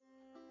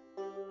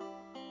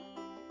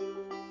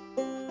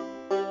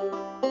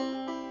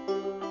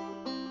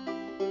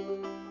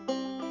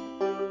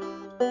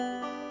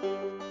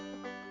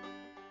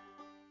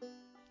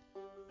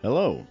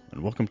Hello,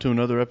 and welcome to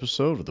another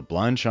episode of the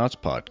Blind Shots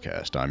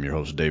Podcast. I'm your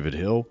host, David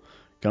Hill,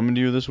 coming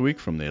to you this week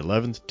from the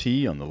 11th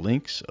tee on the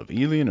links of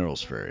Ely and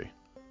Earls Ferry,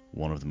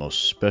 one of the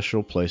most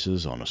special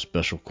places on a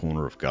special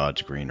corner of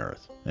God's green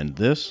earth. And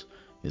this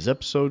is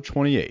episode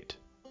 28,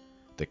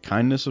 The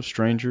Kindness of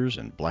Strangers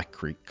and Black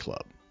Creek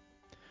Club.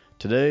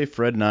 Today,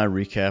 Fred and I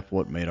recap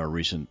what made our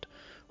recent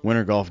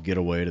winter golf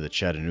getaway to the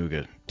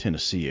Chattanooga,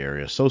 Tennessee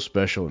area so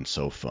special and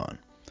so fun.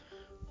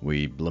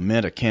 We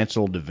lament a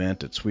canceled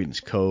event at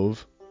Sweetens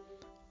Cove,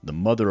 the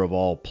mother of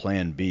all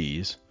Plan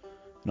Bs,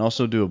 and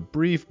also do a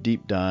brief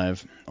deep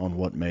dive on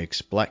what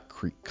makes Black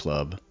Creek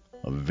Club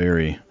a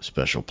very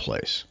special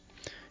place.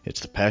 It's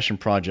the passion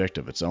project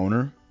of its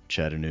owner,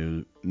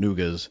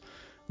 Chattanooga's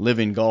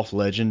living golf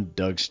legend,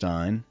 Doug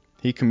Stein.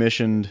 He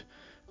commissioned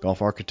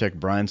golf architect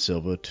Brian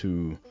Silva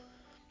to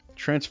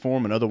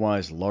transform an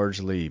otherwise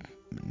largely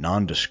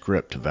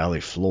nondescript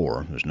valley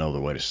floor, there's no other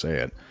way to say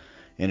it,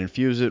 and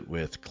infuse it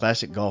with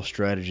classic golf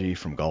strategy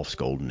from golf's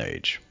golden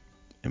age,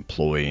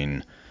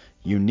 employing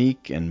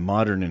unique and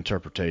modern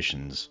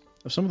interpretations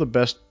of some of the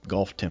best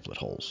golf template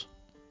holes.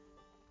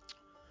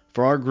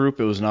 For our group,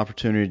 it was an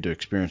opportunity to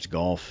experience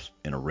golf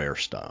in a rare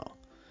style.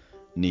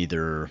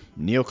 Neither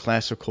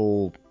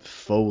neoclassical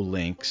faux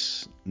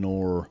links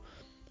nor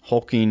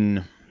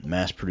hulking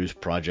mass-produced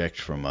project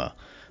from a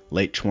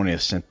late 20th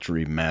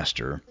century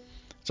master.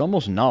 It's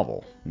almost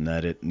novel in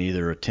that it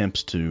neither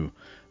attempts to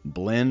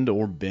blend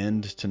or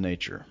bend to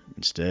nature,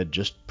 instead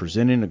just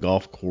presenting a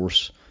golf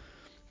course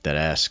that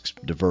asks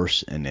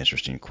diverse and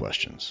interesting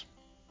questions.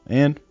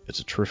 And it's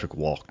a terrific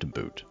walk to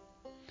boot.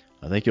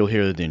 I think you'll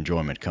hear the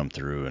enjoyment come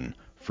through in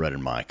Fred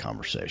and my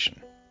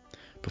conversation.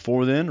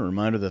 Before then, a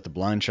reminder that the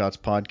Blind Shots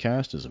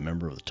Podcast is a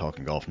member of the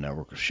Talking Golf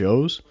network of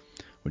shows,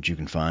 which you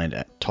can find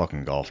at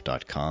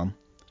talkinggolf.com.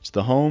 It's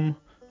the home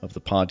of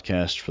the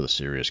podcast for the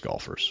serious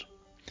golfers.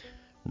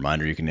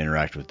 Reminder, you can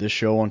interact with this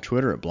show on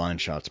Twitter at Blind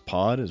Shots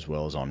Pod, as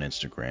well as on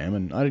Instagram,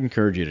 and I'd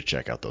encourage you to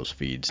check out those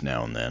feeds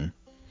now and then.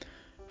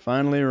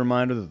 Finally, a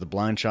reminder that the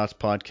Blind Shots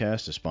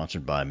Podcast is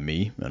sponsored by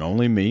me, and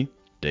only me,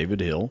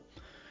 David Hill.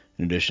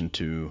 In addition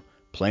to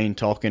plain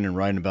talking and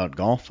writing about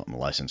golf, I'm a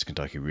licensed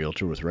Kentucky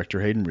realtor with Rector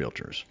Hayden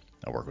Realtors.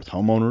 I work with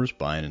homeowners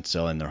buying and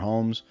selling their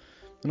homes,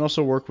 and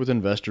also work with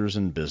investors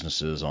and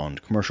businesses on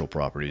commercial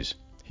properties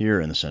here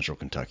in the central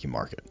Kentucky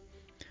market.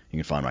 You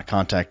can find my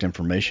contact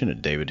information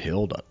at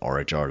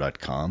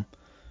davidhill.rhr.com.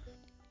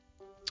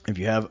 If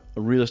you have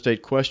a real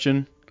estate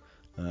question,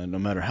 no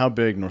matter how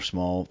big nor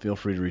small, feel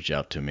free to reach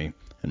out to me,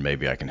 and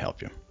maybe I can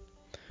help you.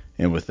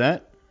 And with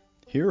that,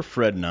 here are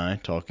Fred and I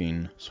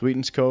talking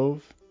Sweetens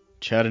Cove,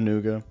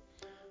 Chattanooga,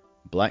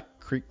 Black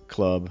Creek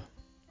Club,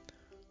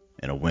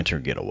 and a winter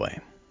getaway.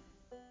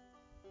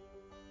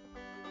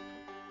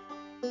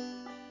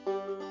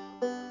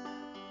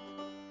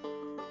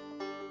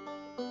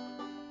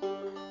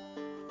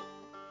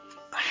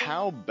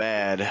 How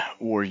bad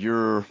were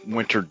your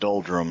winter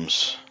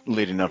doldrums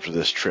leading up to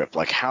this trip?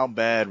 Like, how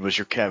bad was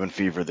your cabin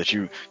fever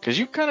because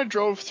you kind of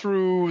drove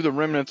through the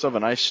remnants of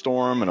an ice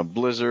storm and a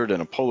blizzard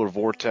and a polar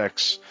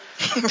vortex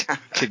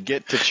to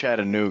get to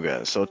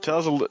Chattanooga. So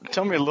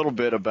tell me a little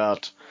bit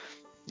about,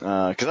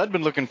 because I'd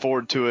been looking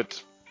forward to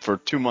it for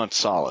 2 months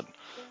solid.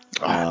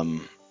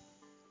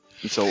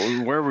 So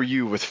where were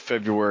you with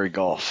February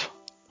golf?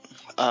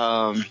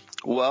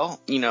 Well,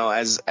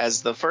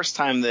 as the first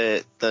time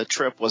that the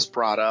trip was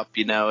brought up,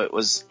 it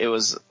was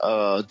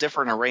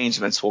different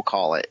arrangements, we'll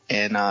call it.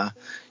 And,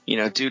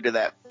 due to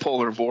that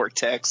polar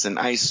vortex and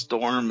ice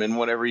storm and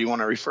whatever you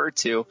want to refer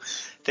to,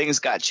 things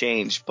got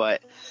changed.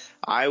 But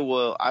I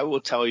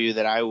will tell you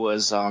that I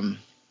was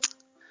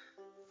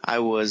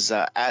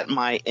at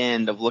my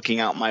end of looking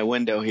out my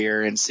window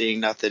here and seeing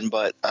nothing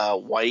but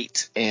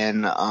white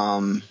and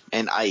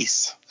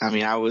ice. I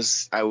mean, I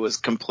was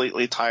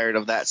completely tired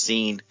of that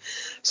scene.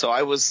 So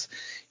I was,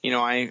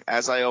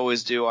 as I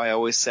always do, I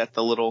always set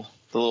the little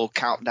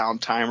countdown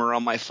timer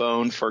on my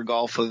phone for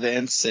golf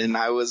events, and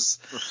I was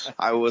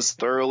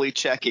thoroughly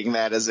checking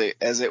that as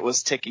it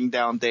was ticking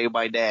down day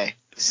by day.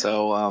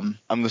 So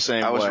I'm the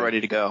same way. I was ready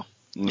to go.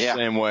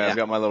 Same way. I've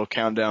got my little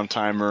countdown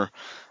timer.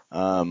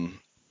 I've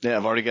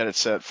already got it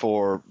set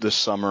for this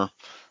summer.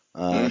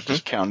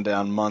 Just counting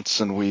down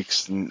months and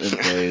weeks and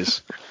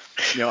days.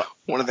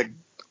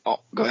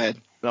 Go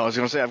ahead. No, I was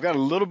going to say, I've got a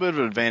little bit of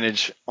an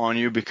advantage on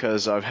you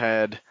because I've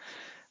had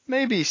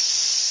maybe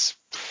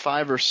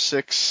 5 or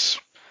 6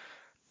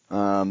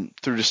 through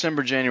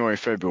December, January,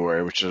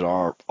 February, which is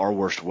our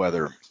worst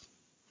weather.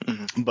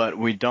 Mm-hmm.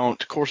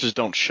 But courses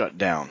don't shut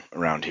down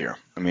around here.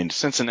 I mean,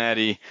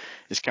 Cincinnati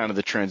is kind of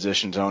the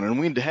transition zone, and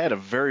we'd had a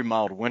very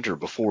mild winter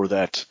before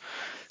that.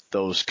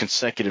 Those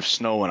consecutive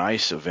snow and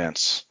ice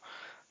events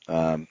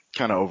kind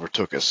of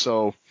overtook us.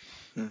 So,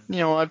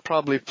 I'd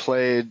probably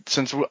played,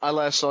 since I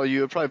last saw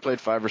you, I'd probably played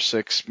 5 or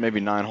 6,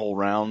 maybe 9-hole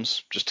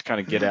rounds just to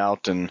kind of get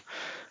out. And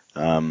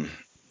the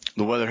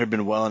weather had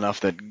been well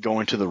enough that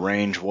going to the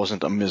range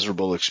wasn't a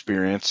miserable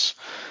experience.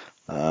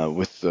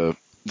 With the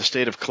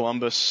state of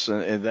Columbus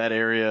and that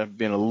area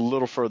being a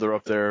little further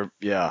up there,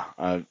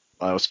 I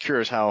I was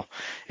curious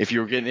if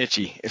you were getting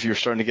itchy, if you were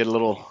starting to get a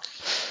little.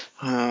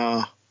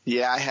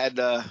 Yeah,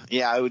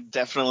 I would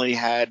definitely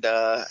had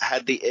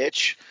the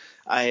itch.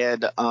 I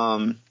had,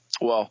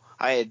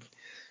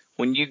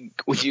 when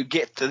you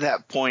get to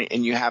that point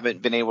and you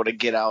haven't been able to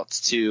get out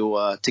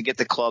to get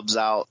the clubs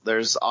out,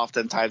 there's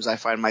oftentimes I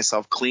find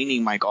myself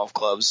cleaning my golf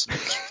clubs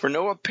for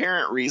no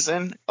apparent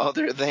reason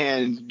other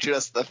than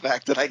just the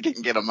fact that I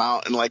can get them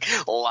out and like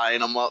line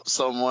them up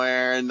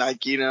somewhere and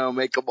like,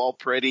 make them all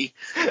pretty.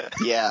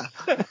 Yeah.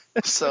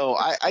 So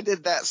I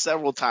did that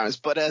several times,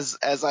 but as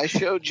I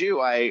showed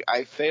you,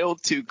 I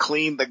failed to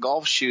clean the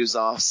golf shoes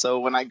off.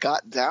 So when I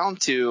got down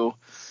to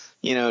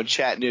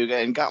Chattanooga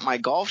and got my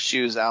golf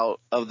shoes out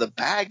of the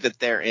bag that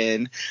they're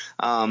in,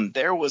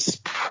 there was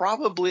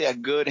probably a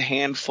good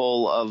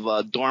handful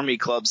of Dormy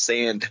Club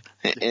sand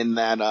in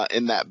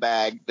that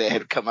bag that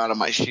had come out of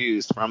my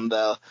shoes from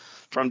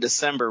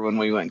December when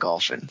we went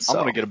golfing. So.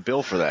 I'm going to get a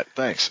bill for that.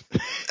 Thanks.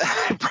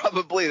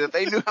 Probably that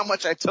they knew how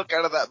much I took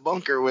out of that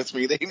bunker with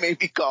me. They may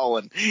be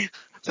calling.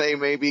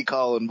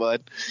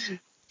 Bud.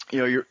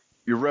 You're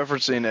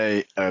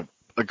referencing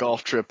a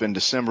golf trip in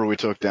December we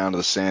took down to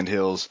the Sand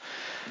Hills.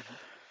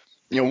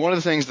 One of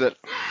the things that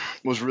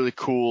was really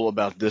cool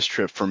about this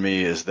trip for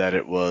me is that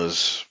it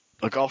was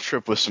a golf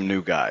trip with some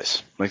new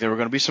guys. Like there were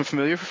going to be some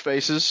familiar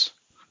faces,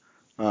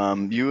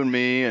 you and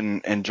me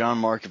and John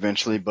Mark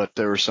eventually, but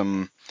there were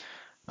some,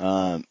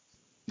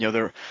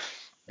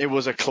 it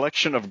was a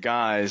collection of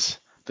guys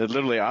that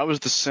literally I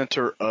was the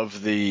center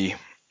of the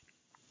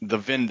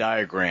Venn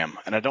diagram,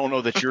 and I don't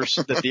know that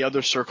that the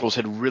other circles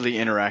had really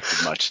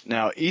interacted much.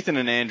 Now, Ethan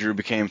and Andrew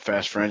became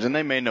fast friends, and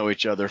they may know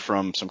each other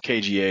from some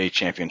KGA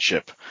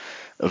championship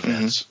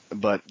events. Mm-hmm.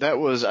 But that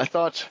was, I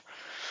thought,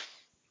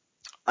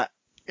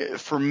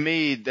 for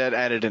me, that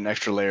added an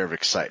extra layer of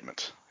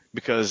excitement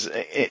because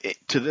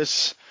to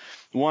this,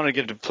 I want to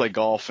get to play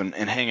golf and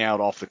hang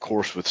out off the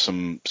course with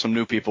some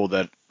new people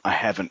that I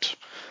haven't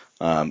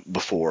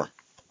before.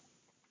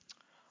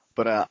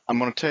 But I'm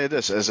going to tell you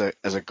this, as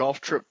a golf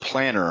trip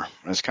planner,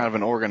 as kind of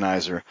an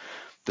organizer,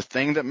 the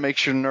thing that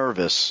makes you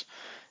nervous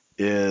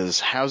is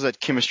how's that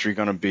chemistry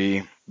going to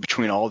be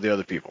between all the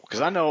other people?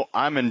 Because I know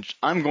I'm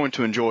going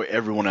to enjoy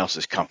everyone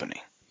else's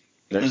company.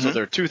 Mm-hmm. So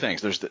there are two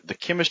things. There's the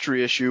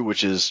chemistry issue,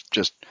 which is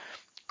just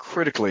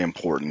critically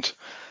important.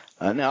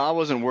 Now, I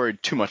wasn't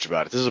worried too much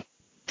about it. This is a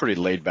pretty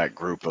laid-back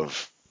group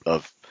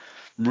of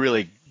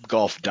really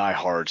golf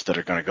diehards that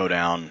are going to go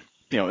down,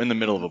 in the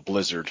middle of a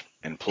blizzard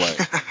and play.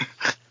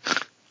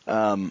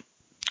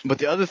 But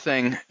the other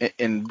thing,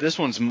 and this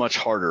one's much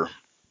harder,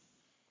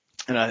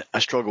 and I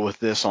struggle with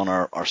this on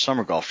our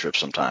summer golf trips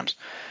sometimes.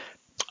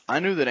 I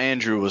knew that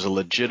Andrew was a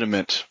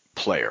legitimate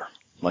player.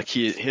 Like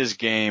his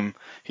game,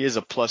 he has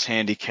a plus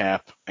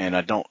handicap, and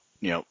I don't,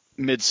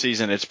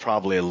 mid-season it's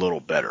probably a little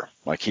better.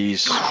 Like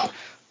he's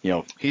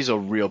a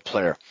real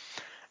player.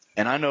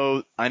 And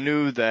I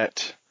knew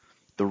that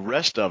the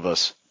rest of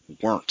us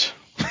weren't.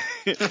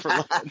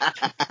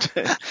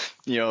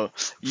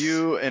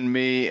 You and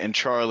me and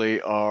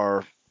Charlie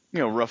are,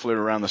 roughly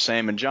around the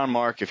same. And John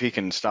Mark, if he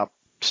can stop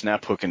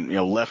snap hooking,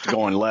 left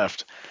going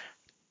left,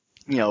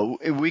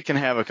 we can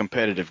have a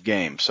competitive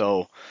game.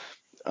 So,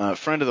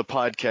 friend of the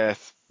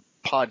podcast,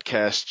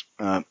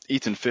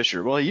 Ethan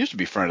Fisher. Well, he used to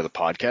be friend of the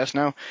podcast.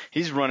 Now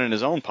he's running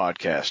his own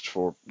podcast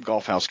for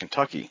Golf House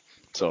Kentucky.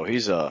 So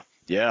he's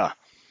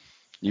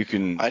you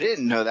can. I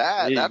didn't know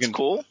that. That's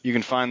cool. You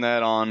can find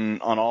that on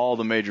all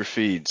the major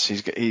feeds.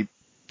 He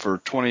for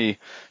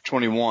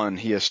 2021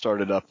 he has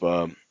started up.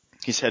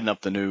 He's heading up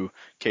the new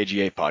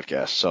KGA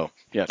podcast. So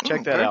yeah,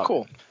 check that out. Very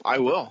cool. I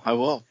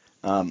will.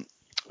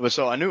 But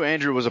so I knew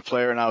Andrew was a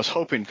player, and I was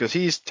hoping because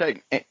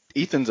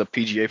Ethan's a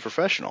PGA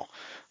professional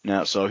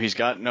now, so he's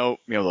got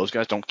those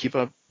guys don't keep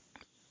a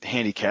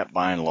handicap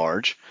by and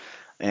large.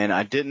 And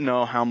I didn't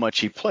know how much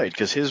he played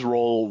because his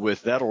role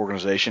with that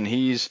organization,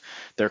 he's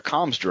their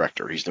comms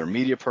director. He's their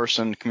media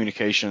person,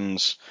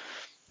 communications,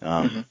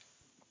 does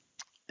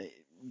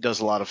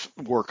a lot of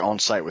work on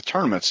site with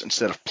tournaments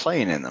instead of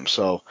playing in them.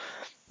 So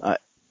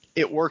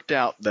it worked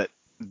out that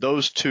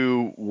those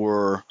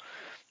two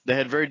they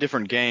had very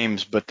different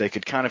games, but they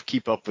could kind of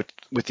keep up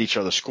with each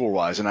other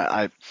score-wise. And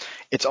I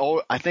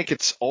think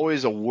it's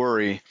always a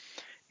worry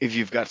if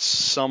you've got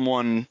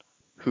someone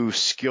whose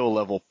skill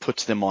level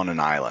puts them on an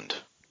island,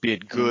 be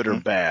it good or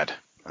bad.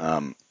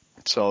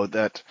 So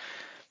that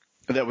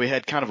we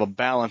had kind of a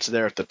balance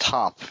there at the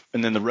top,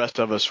 and then the rest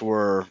of us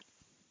were,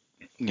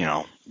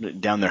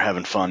 down there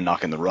having fun,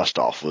 knocking the rust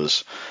off.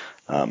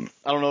 I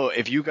don't know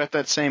if you got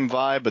that same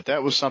vibe, but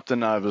that was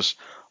something I was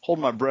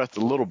holding my breath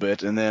a little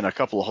bit, and then a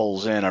couple of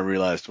holes in, I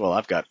realized, well,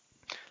 I've got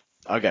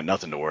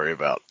nothing to worry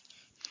about.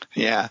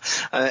 Yeah,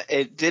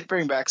 it did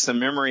bring back some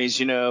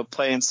memories,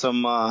 playing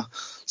some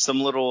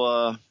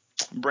little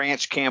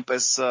branch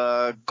campus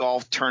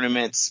golf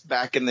tournaments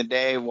back in the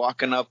day,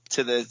 walking up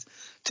to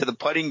the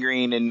putting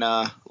green and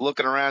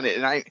looking around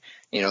it, and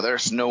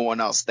there's no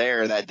one else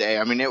there that day.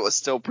 I mean, it was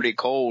still pretty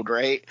cold,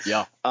 right?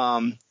 Yeah.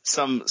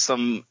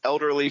 some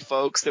elderly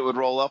folks that would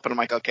roll up, and I'm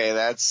like, okay,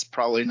 that's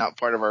probably not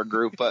part of our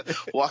group. But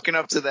walking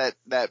up to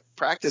that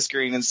practice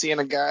green and seeing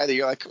a guy that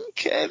you're like,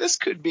 okay, this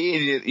could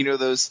be, and you know,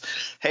 those,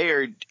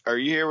 hey, are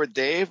you here with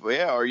Dave?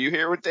 Yeah, are you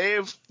here with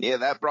Dave? Yeah,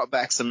 that brought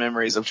back some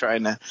memories of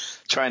trying to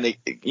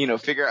you know,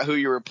 figure out who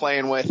you were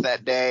playing with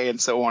that day and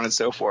so on and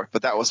so forth.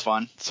 But that was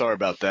fun. Sorry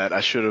about that.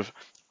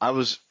 I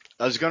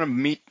was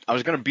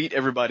gonna beat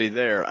everybody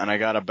there, and I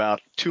got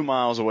about 2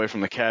 miles away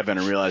from the cabin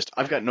and realized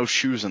I've got no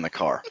shoes in the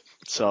car,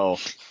 so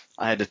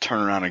I had to turn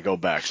around and go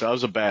back. So I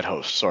was a bad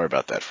host. Sorry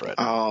about that, Fred.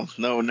 Oh,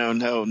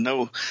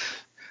 no.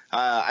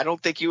 I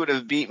don't think you would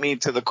have beat me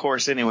to the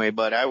course anyway,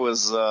 but I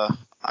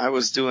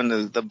was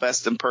doing the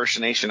best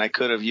impersonation I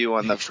could of you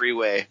on the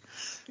freeway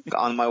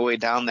on my way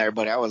down there,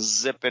 but I was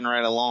zipping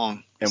right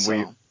along.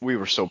 And we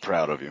were so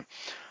proud of you.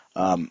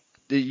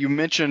 You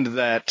mentioned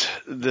that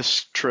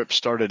this trip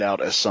started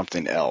out as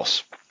something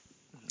else.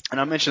 And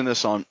I mentioned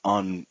this on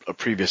a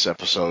previous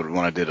episode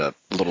when I did a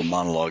little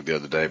monologue the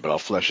other day, but I'll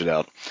flesh it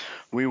out.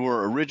 We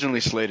were originally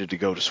slated to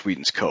go to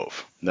Sweetens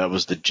Cove. That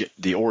was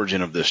the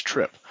origin of this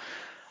trip.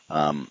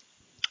 And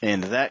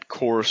that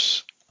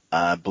course,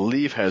 I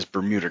believe, has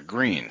Bermuda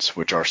greens,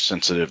 which are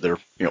sensitive. They're,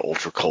 you know,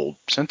 ultra cold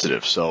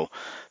sensitive. So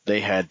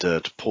they had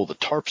to pull the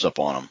tarps up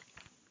on them.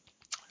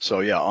 So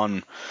yeah,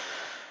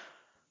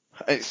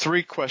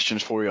 3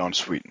 questions for you on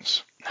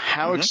Sweetens.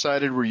 How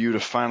excited were you to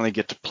finally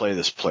get to play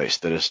this place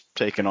that has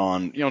taken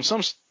on, you know, in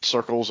some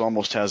circles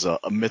almost has a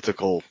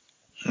mythical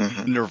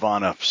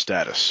Nirvana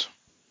status?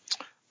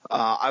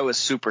 I was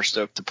super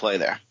stoked to play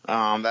there.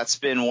 That's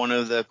been one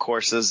of the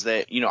courses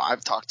that, you know,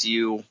 I've talked to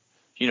you,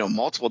 you know,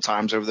 multiple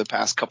times over the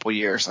past couple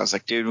years. I was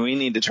like, dude, we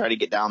need to try to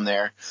get down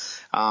there.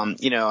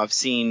 You know, I've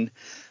seen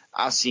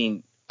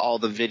all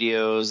the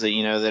videos that,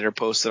 you know, that are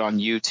posted on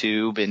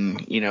YouTube,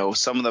 and, you know,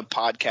 some of the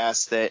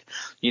podcasts that,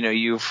 you know,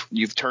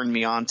 you've turned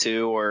me on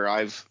to, or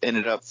I've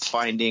ended up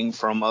finding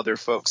from other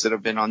folks that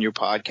have been on your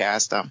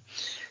podcast.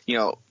 You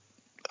know,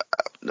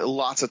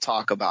 lots of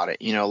talk about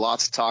it, you know,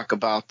 lots of talk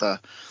about the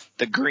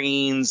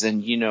greens,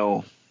 and, you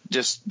know,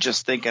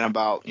 just thinking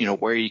about, you know,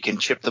 where you can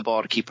chip the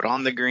ball to keep it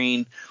on the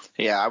green.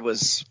 Yeah, I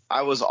was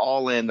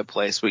all in to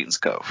play Sweetens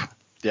Cove.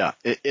 Yeah,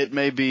 it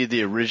may be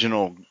the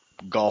original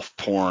golf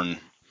porn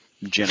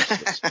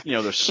genesis. You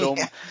know, there's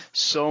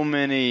so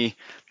many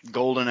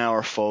golden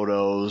hour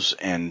photos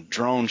and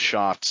drone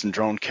shots and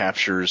drone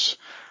captures.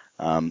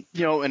 You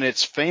know, and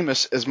it's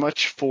famous as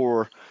much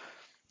for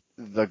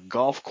the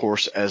golf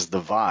course as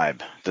the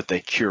vibe that they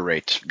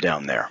curate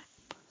down there.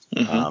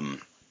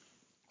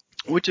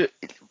 Which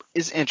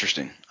is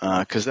interesting,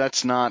 because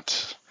that's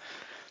not –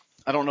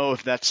 I don't know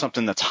if that's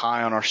something that's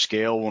high on our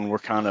scale when we're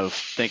kind of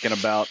thinking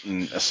about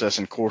and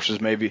assessing courses.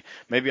 Maybe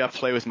I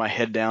play with my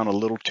head down a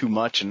little too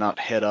much and not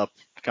head up,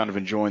 kind of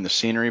enjoying the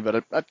scenery,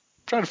 but I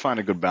try to find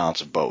a good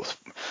balance of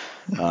both.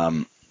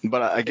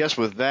 But I guess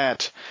with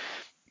that,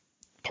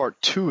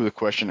 part 2 of the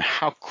question,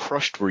 how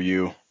crushed were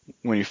you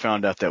when you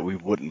found out that we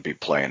wouldn't be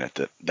playing it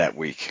that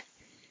week?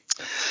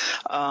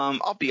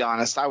 I'll be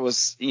honest. I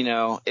was, you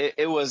know,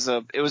 it was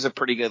a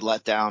pretty good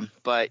letdown,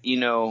 but, you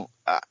know,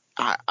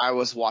 I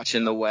was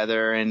watching the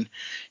weather, and,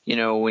 you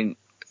know, when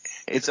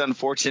it's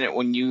unfortunate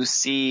when you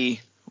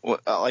see,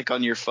 like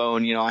on your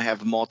phone, you know, I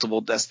have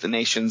multiple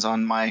destinations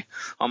on my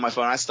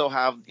phone. I still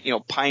have, you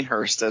know,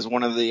 Pinehurst as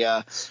one of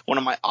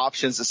my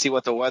options to see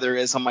what the weather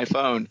is on my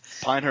phone.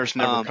 Pinehurst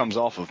never comes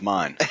off of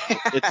mine.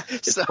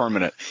 It's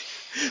permanent.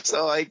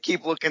 So I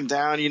keep looking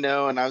down, you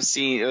know, and I've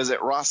seen, it was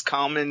at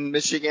Roscommon,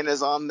 Michigan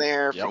is on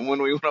there from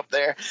when we went up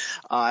there.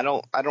 I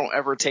don't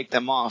ever take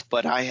them off,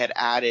 but I had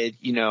added,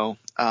 you know,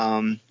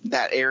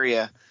 that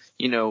area,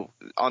 you know,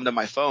 onto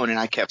my phone, and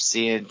I kept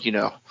seeing, you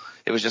know,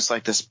 it was just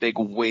like this big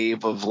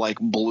wave of like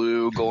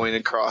blue going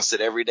across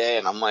it every day.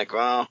 And I'm like,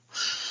 well,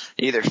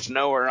 either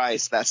snow or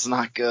ice. That's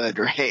not good,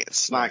 right?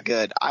 It's not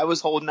good. I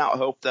was holding out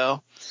hope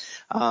though.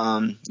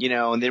 You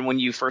know, and then when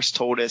you first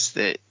told us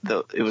that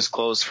it was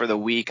closed for the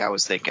week, I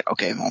was thinking,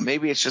 okay, well,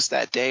 maybe it's just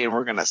that day and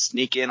we're going to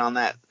sneak in on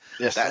that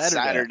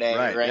Saturday,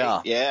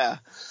 right? Yeah.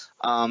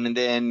 And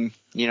then,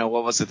 you know,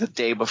 what was it, the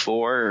day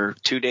before or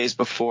 2 days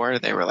before,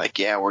 they were like,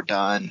 yeah, we're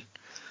done.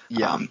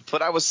 Yeah.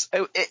 But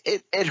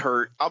it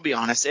hurt. I'll be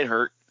honest. It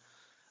hurt.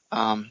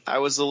 I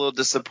was a little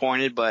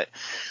disappointed, but,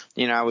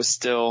 you know,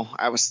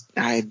 I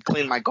had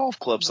cleaned my golf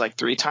clubs like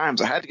 3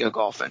 times. I had to go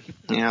golfing.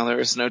 You know, there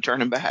was no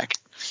turning back.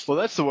 Well,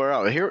 that's the way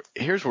out.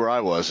 Here's where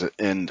I was,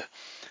 and,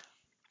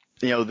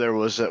 you know, there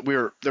was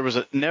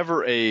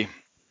never a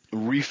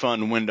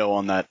refund window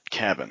on that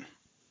cabin.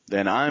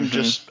 Then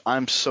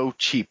I'm so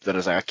cheap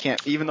that I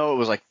can't, even though it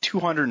was like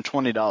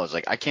 $220,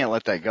 like I can't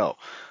let that go.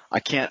 I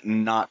can't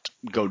not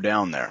go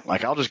down there.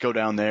 Like I'll just go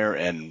down there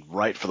and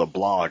write for the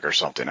blog or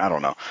something. I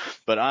don't know.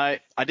 But I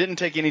didn't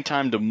take any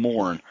time to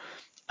mourn.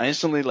 I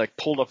instantly like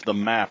pulled up the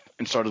map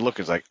and started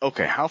looking. It's like,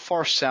 okay, how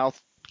far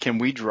south can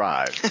we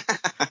drive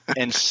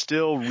and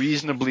still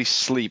reasonably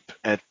sleep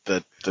at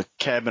the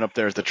cabin up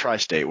there at the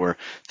tri-state where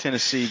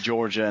Tennessee,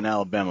 Georgia, and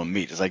Alabama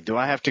meet? It's like, do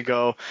I have to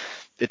go?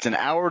 It's an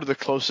hour to the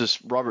closest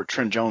Robert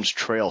Trent Jones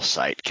trail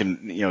site.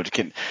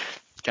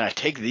 can I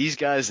take these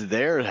guys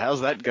there?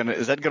 Is that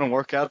gonna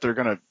work out? There's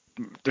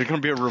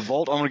gonna be a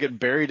revolt. I'm gonna get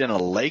buried in a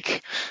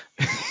lake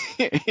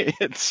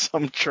at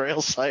some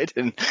trail site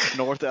in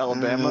North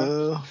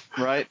Alabama,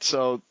 right?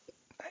 So,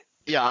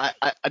 yeah,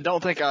 I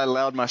don't think I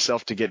allowed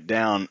myself to get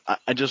down.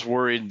 I just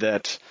worried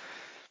that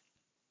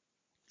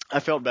I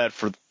felt bad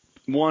for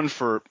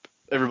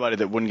everybody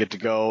that wouldn't get to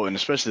go, and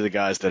especially the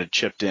guys that had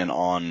chipped in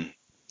on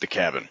the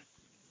cabin.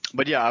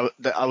 But yeah,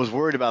 I was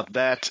worried about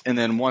that, and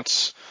then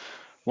once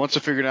I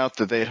figured out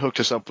that they had hooked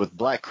us up with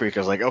Black Creek, I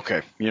was like,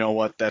 okay, you know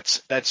what?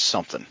 That's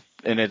something,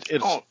 and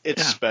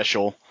it's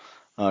special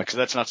because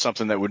that's not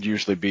something that would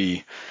usually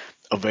be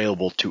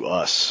available to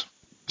us.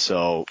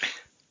 So,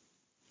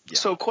 yeah.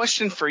 So,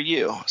 question for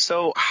you.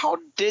 So, how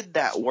did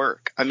that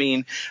work? I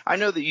mean, I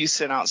know that you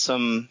sent out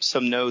some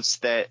notes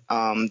that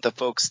the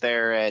folks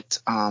there at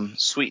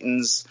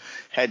Sweetens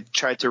had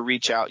tried to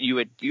reach out.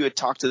 You had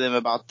talked to them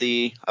about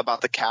the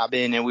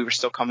cabin, and we were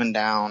still coming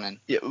down. And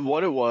yeah,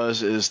 what it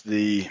was is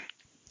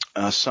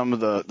some of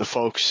the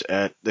folks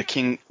at the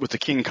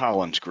King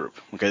Collins group.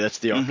 Okay, that's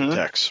the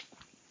architects.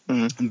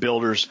 Mm-hmm.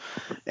 Builders,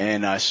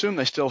 and I assume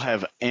they still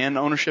have an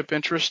ownership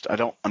interest.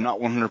 I'm not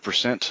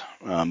 100%.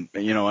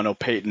 I know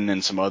Peyton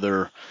and some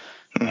other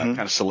kind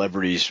of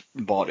celebrities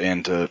bought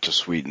into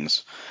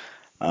Sweetens.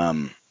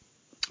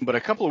 But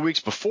a couple of weeks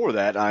before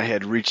that, I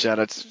had reached out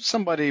to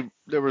somebody.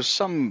 There was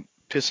some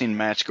pissing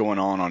match going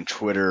on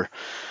Twitter,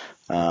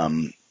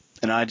 and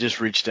I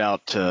just reached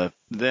out to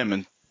them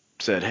and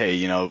said,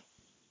 hey, I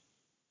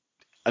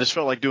just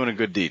felt like doing a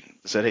good deed.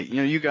 I said, hey,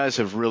 you guys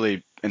have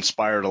really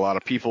inspired a lot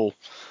of people.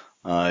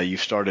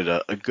 You've started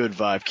a good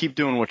vibe. Keep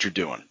doing what you're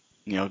doing.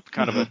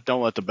 Kind of a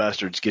don't let the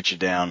bastards get you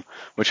down,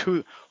 which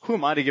who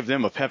am I to give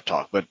them a pep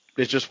talk? But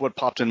it's just what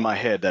popped in my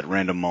head that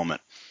random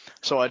moment.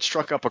 So I'd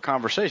struck up a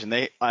conversation.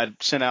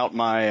 I'd sent out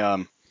my a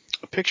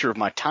picture of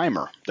my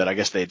timer that I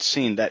guess they'd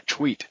seen that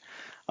tweet,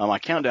 my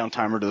countdown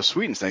timer to the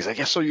Sweetens things. I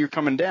guess so you're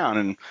coming down,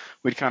 and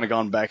we'd kind of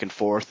gone back and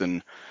forth.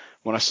 And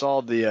when I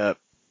saw the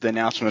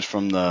announcement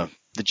from the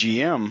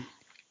GM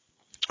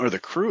or the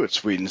crew at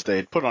Sweetens, they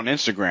had put on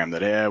Instagram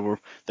that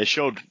they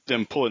showed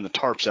them pulling the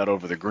tarps out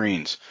over the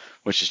greens,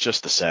 which is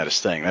just the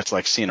saddest thing. That's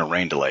like seeing a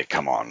rain delay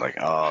come on. Like,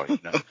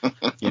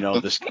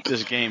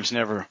 this game's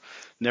never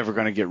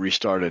going to get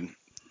restarted.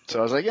 So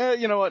I was like, yeah,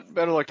 you know what?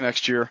 Better luck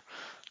next year.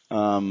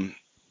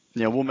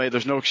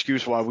 There's no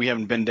excuse why we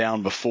haven't been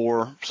down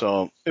before.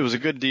 So it was a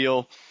good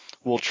deal.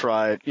 We'll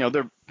try.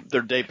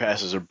 Their day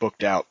passes are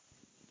booked out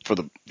for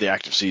the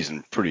active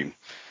season pretty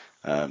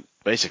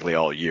basically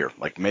all year.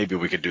 Like maybe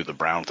we could do the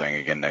Brown thing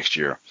again next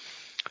year.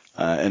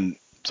 And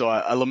so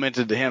I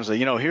lamented to him, say,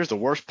 here's the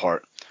worst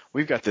part.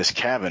 We've got this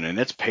cabin and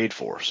it's paid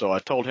for. So I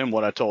told him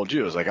what I told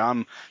you. I was like,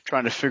 I'm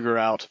trying to figure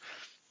out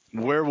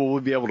where will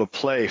we be able to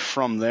play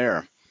from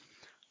there.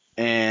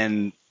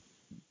 And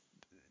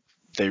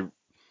they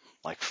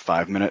like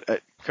 5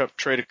 minute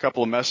trade a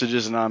couple of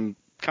messages, and I'm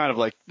kind of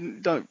like,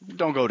 don't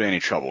go to any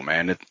trouble,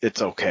 man.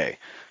 It's okay.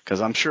 Because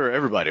I'm sure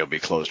everybody will be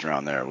closed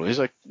around there. Well, he's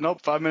like,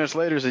 nope, 5 minutes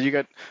later, he said, you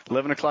got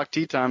 11 o'clock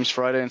tee times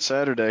Friday and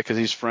Saturday, because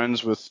he's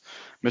friends with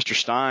Mr.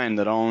 Stein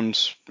that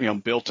owns,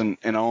 built and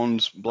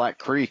owns Black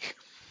Creek.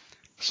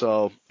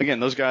 So, again,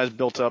 those guys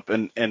built up,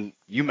 and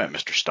you met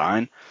Mr.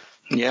 Stein.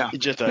 Yeah.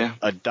 Just a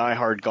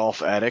diehard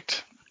golf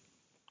addict.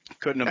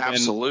 Couldn't have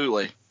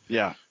Absolutely. been.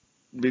 Yeah.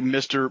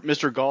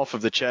 Mr. Golf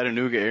of the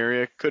Chattanooga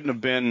area couldn't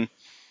have been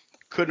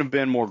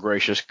more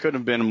gracious,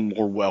 couldn't have been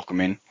more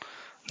welcoming.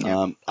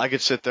 Yeah. I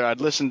could sit there. I'd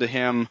listen to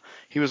him.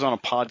 He was on a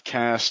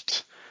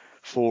podcast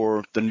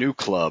for the New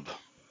Club.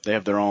 They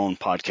have their own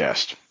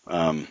podcast.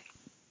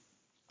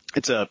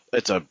 It's a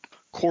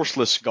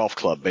courseless golf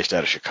club based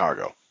out of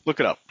Chicago. Look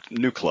it up,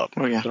 New Club.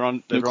 Oh yeah,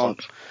 they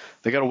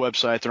got a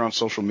website. They're on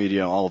social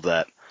media, all of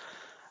that.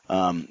 They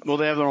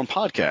have their own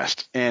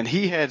podcast, and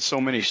he had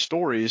so many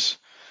stories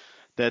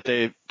that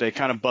they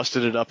kind of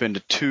busted it up into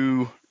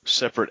two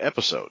separate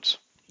episodes.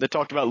 They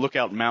talked about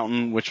Lookout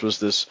Mountain, which was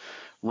this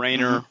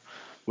Rainer,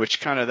 which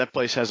that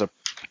place has a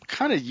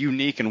kind of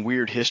unique and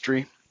weird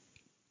history.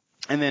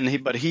 And then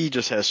he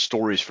just has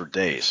stories for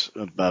days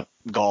about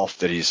golf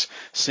that he's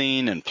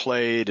seen and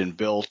played and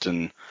built.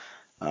 And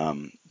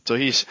so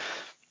he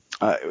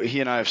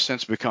and I have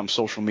since become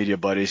social media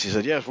buddies. He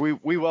said, yes,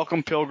 we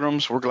welcome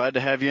pilgrims. We're glad to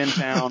have you in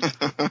town.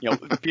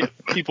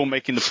 People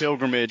making the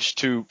pilgrimage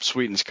to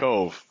Sweetens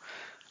Cove.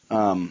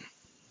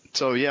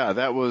 So yeah,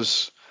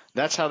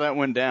 that's how that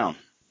went down.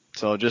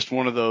 So just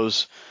one of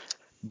those,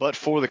 but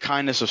for the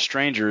kindness of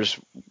strangers,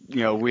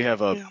 we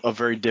have a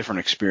very different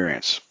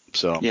experience.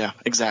 So yeah,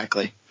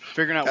 exactly.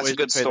 That's a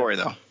good story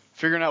though.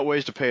 Figuring out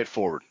ways to pay it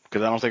forward,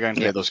 because I don't think I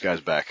can pay those guys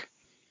back.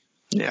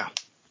 Yeah.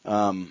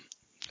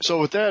 So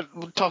with that,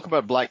 we'll talk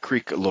about Black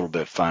Creek a little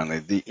bit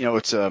finally.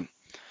 It's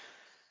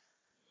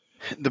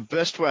the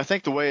best way, I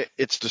think the way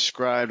it's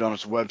described on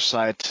its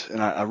website,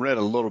 and I read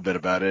a little bit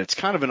about it, it's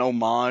kind of an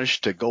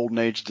homage to Golden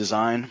Age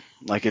design.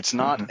 Like it's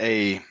not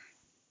a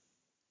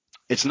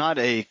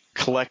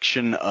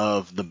collection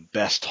of the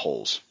best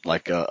holes,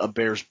 like a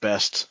Bear's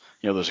Best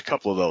there's a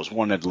couple of those.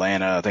 One in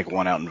Atlanta, I think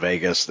one out in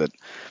Vegas that,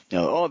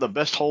 the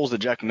best holes that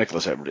Jack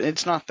Nicklaus ever did.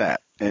 It's not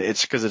that.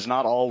 It's because it's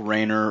not all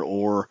Rayner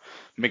or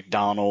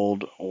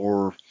McDonald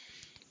or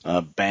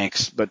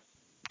Banks, but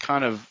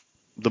kind of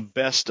the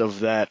best of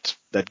that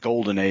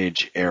golden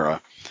age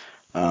era.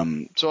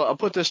 So I'll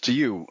put this to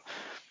you.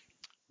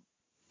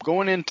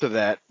 Going into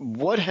that,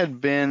 what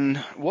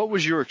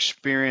was your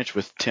experience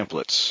with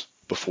templates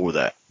before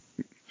that?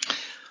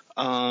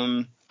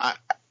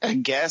 I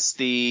guess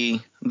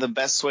the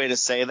best way to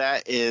say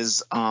that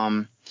is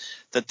the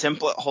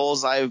template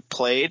holes I've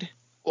played,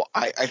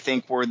 I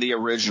think were the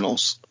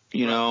originals.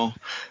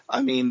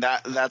 I mean,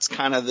 that's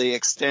kind of the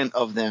extent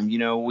of them.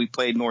 We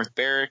played North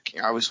Berwick.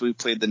 Obviously, we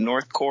played the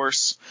North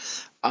course.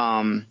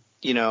 Or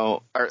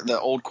the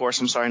old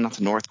course. I'm sorry, not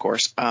the North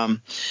course.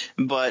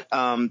 But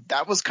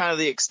that was kind of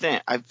the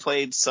extent. I've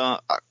played some,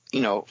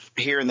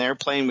 here and there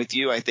playing with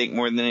you. I think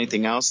more than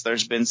anything else,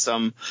 there's been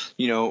some,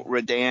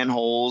 Redan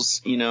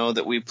holes,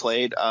 that we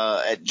played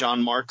at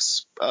John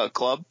Mark's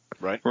club.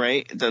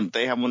 Right.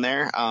 They have one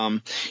there.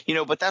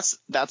 But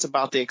that's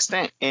about the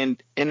extent.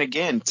 And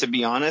again, to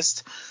be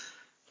honest,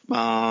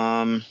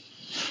 I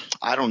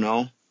don't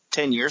know,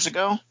 10 years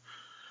ago,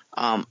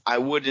 I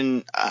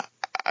wouldn't.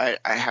 I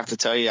have to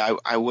tell you,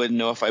 I wouldn't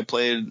know if I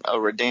played a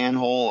Redan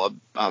hole,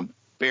 a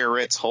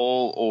Biarritz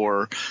hole,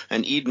 or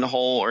an Eden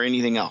hole, or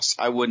anything else.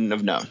 I wouldn't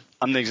have known.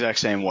 I'm the exact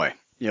same way.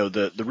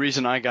 The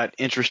reason I got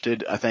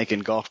interested, I think,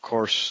 in golf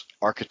course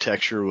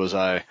architecture was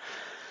I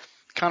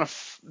kind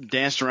of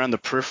danced around the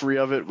periphery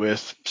of it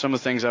with some of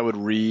the things I would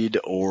read,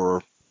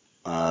 or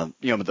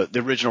the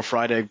original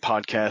Fried Egg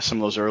podcast, some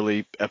of those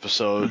early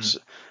episodes,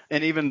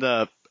 and even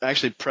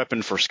actually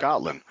prepping for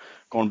Scotland,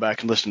 going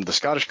back and listening to the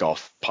Scottish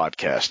Golf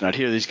podcast. And I'd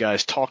hear these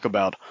guys talk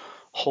about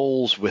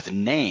holes with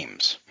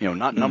names,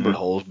 not numbered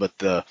holes, but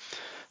the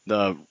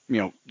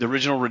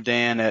original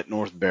Redan at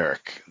North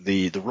Berwick,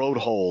 the road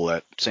hole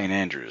at St.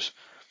 Andrews.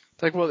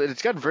 It's like, well,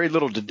 it's got very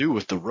little to do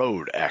with the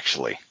road,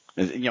 actually.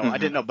 I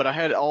didn't know, but I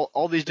had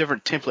all these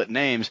different template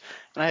names,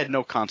 and I had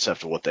no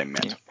concept of what they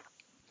meant.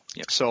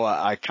 Yeah. So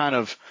I kind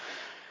of,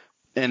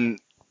 and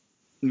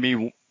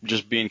me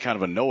just being kind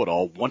of a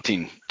know-it-all,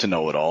 wanting to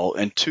know it all,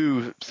 and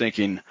two,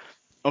 thinking,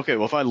 okay,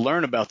 well, if I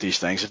learn about these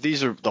things, if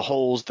these are the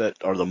holes that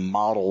are the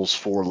models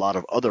for a lot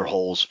of other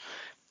holes,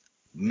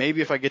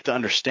 maybe if I get to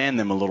understand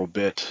them a little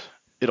bit,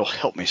 it'll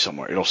help me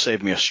somewhere. It'll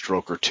save me a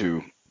stroke or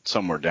two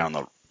somewhere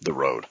down the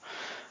road.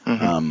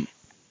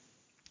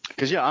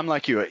 Because, I'm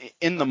like you.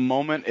 In the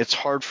moment, it's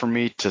hard for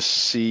me to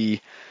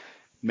see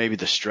maybe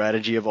the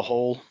strategy of a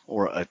hole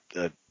or a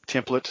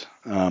template.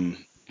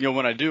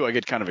 When I do, I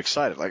get kind of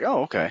excited. Like,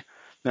 oh, okay.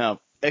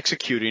 Now,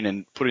 executing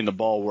and putting the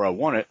ball where I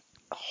want it,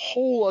 a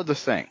whole other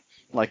thing.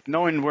 Like,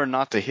 knowing where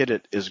not to hit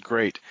it is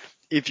great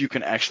if you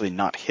can actually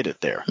not hit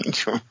it there.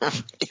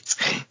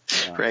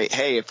 Right.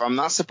 Hey, if I'm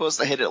not supposed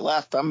to hit it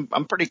left, I'm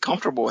pretty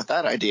comfortable with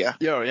that idea.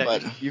 Yeah,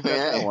 but you've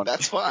got that one.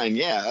 That's fine.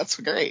 Yeah, that's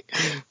great.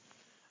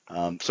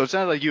 So it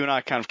sounds like you and I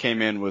kind of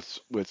came in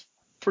with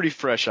pretty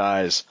fresh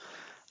eyes.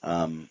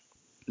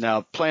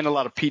 Now, playing a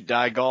lot of Pete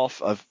Dye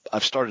golf,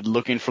 I've started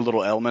looking for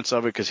little elements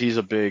of it because he's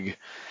a big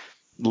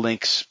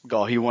links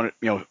golf. He wanted,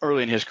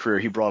 early in his career,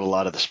 he brought a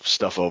lot of this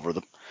stuff over.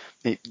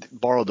 He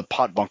borrowed the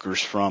pot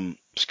bunkers from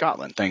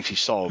Scotland, things he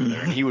saw over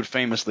there, and he would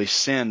famously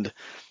send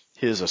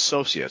his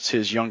associates,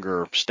 his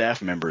younger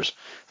staff members,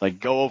 like,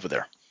 go over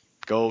there,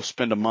 go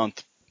spend a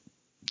month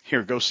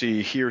here, go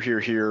see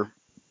here,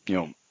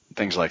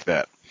 things like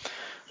that.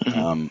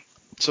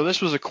 So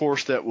this was a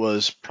course that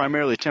was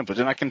primarily template,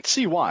 and I can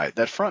see why.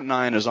 That front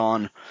nine is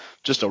on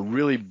just a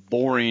really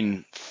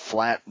boring,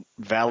 flat,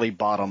 valley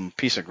bottom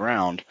piece of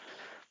ground,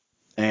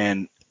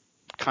 and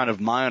kind of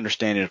my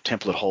understanding of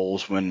template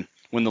holes, when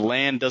the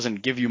land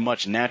doesn't give you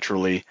much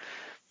naturally,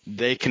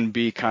 they can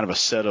be kind of a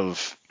set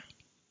of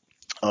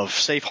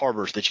safe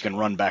harbors that you can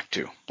run back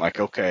to. Like,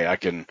 okay,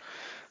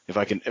 if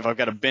I've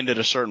got to bend it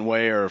a certain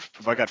way, or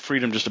if I got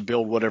freedom just to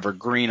build whatever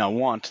green I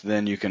want,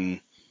 then you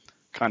can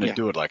kind of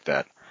do it like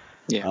that.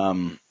 Yeah.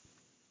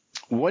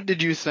 What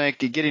did you think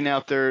getting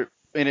out there?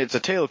 And it's a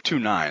tale of two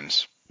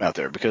nines out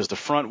there, because the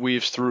front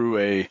weaves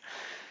through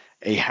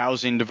a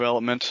housing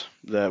development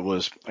that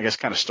was, I guess,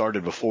 kind of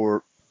started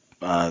before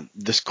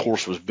this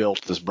course was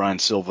built. This Brian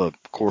Silva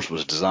course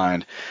was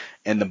designed,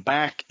 and the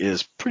back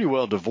is pretty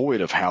well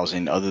devoid of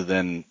housing, other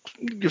than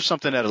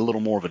something at a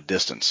little more of a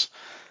distance.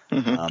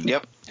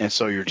 Yep. And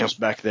so you're just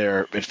back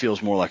there. It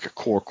feels more like a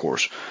core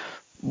course.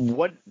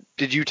 What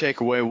did you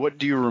take away? What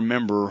do you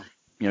remember?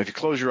 If you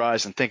close your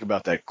eyes and think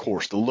about that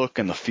course, the look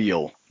and the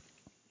feel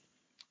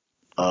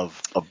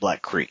of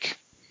Black Creek.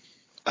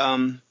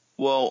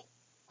 Well,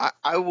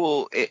 I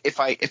will, if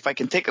I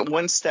can take it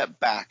one step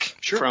back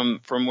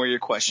from where your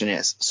question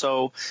is.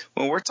 So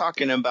when we're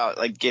talking about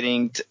like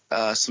getting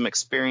some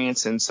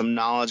experience and some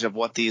knowledge of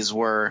what these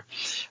were,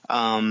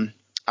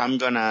 I'm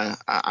gonna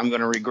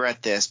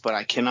regret this, but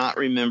I cannot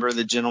remember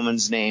the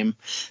gentleman's name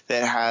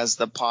that has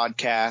the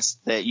podcast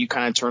that you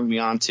kind of turned me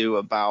on to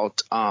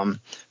about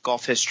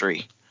golf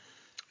history.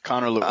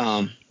 Connor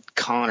Lewis.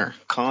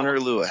 Connor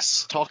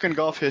Lewis. Talking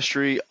Golf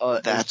History,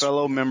 a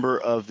fellow member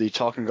of the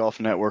Talking Golf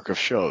network of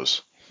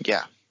shows.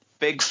 Yeah,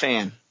 big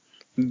fan.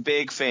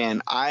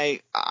 I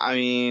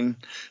mean,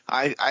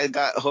 I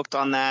got hooked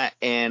on that,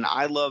 and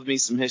I love me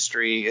some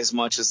history as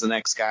much as the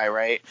next guy,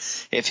 right?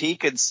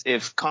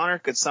 If Connor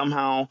could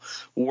somehow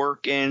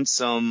work in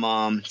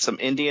some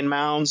Indian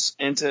mounds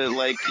into,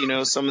 like, you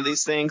know, some of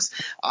these things,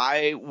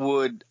 I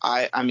would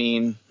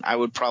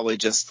probably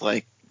just,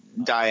 like,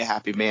 die a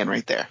happy man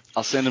right there.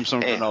 I'll send him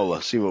some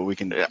granola, see what we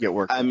can get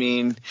working. I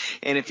mean,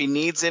 and if he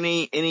needs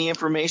any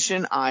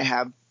information, I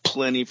have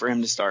plenty for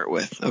him to start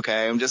with.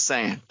 Okay, I'm just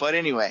saying. But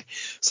anyway,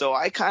 so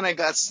I kind of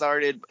got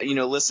started, you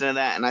know, listening to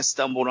that, and I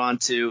stumbled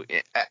onto.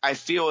 I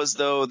feel as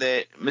though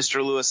that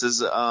Mr. Lewis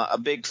is a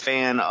big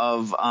fan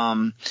of,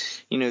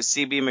 you know,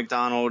 CB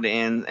McDonald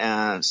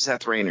and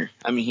Seth Rayner.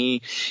 I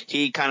mean,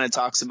 he kind of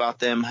talks about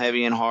them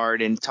heavy and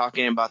hard, and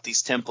talking about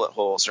these template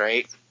holes,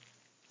 right?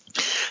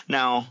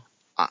 Now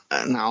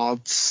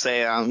I'll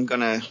say I'm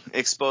gonna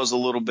expose a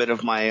little bit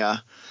of my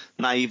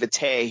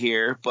naivete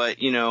here,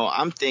 but, you know,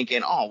 I'm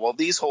thinking, oh, well,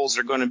 these holes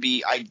are going to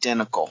be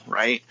identical,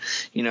 right?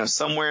 You know,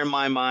 somewhere in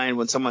my mind,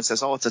 when someone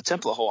says, oh, it's a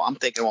template hole, I'm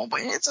thinking, well,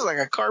 man, it's like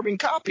a carbon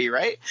copy,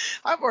 right?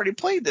 I've already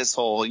played this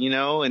hole, you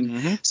know,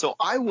 and so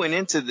I went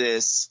into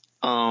this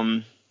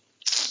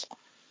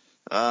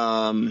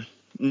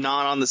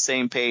not on the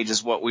same page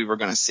as what we were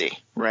going to see,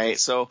 right?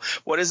 So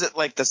what is it,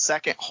 like the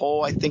second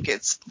hole? I think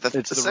it's the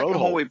second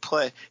hole we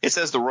play. It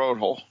says the road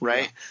hole,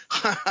 right?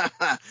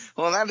 Yeah.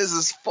 Well, that is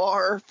as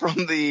far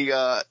from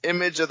the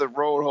image of the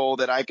road hole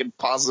that I could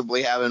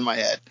possibly have in my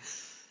head.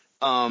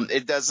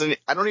 It doesn't.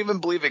 I don't even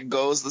believe it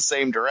goes the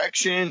same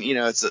direction. You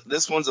know,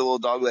 this one's a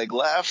little dogleg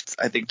left.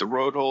 I think the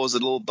road hole is a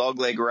little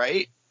dogleg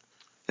right.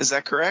 Is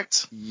that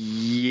correct?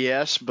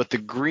 Yes, but the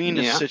green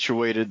is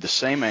situated the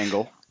same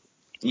angle.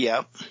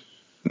 Yep.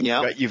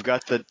 Yeah, you've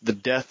got the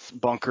death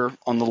bunker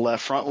on the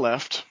front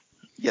left.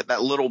 Yeah,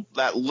 that little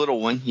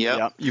one. Yep.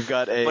 Yeah. You've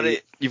got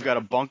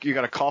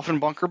a coffin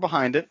bunker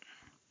behind it.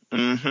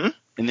 Mm-hmm.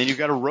 And then you've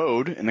got a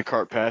road in the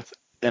cart path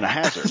and a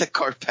hazard. The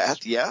cart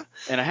path, yeah.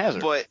 And a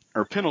hazard.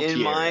 Or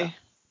penalty area.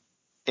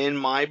 In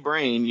my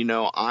brain, you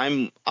know,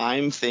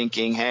 I'm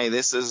thinking, hey,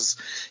 this is,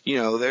 you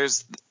know,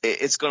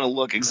 it's going to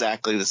look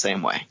exactly the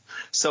same way.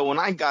 So when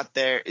I got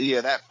there,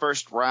 that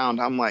first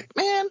round, I'm like,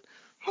 man.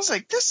 I was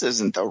like, this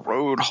isn't the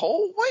road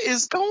hole. What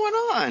is going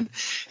on?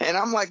 And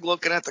I'm like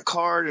looking at the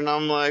card, and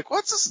I'm like,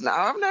 what's this now?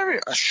 I've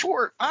never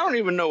I don't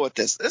even know what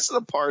this is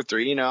a par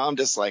 3. You know, I'm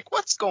just like,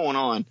 what's going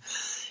on?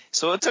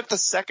 So it took the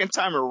second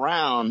time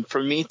around for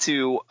me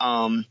to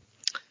kind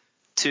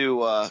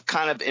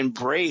of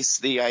embrace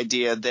the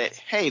idea that,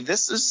 hey,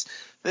 these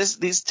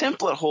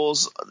template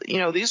holes, you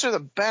know, these are the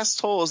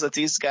best holes that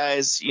these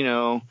guys, you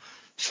know,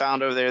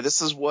 found over there.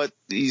 This is what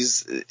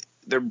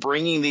they're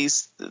bringing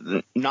these,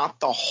 not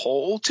the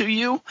hole to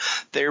you.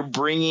 They're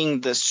bringing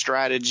the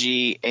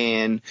strategy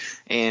and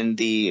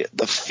the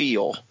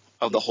feel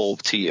of the hole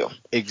to you.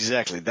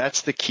 Exactly.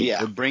 That's the key. Yeah.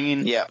 They're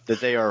bringing that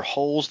they are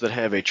holes that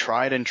have a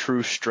tried and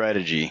true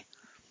strategy.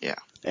 Yeah.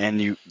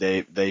 And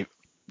they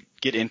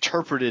get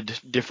interpreted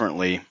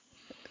differently.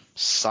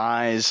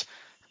 Size,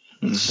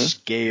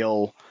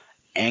 scale,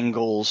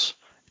 angles,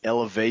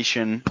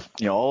 elevation,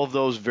 you know, all of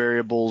those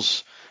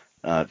variables,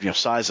 you know,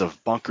 size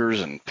of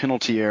bunkers and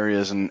penalty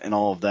areas and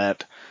all of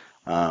that,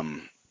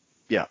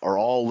 are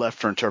all left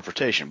for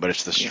interpretation. But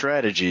it's the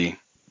strategy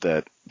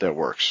that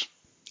works.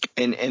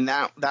 And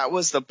that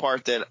was the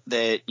part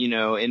that you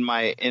know, in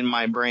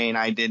my brain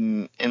I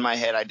didn't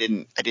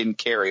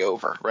carry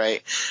over,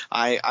 right?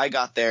 I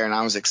got there and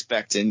I was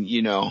expecting,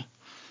 you know,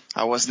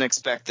 I wasn't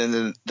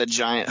expecting the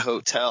giant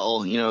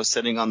hotel, you know,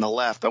 sitting on the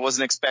left. I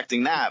wasn't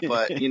expecting that,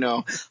 but you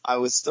know, I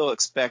was still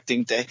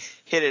expecting to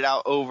hit it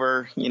out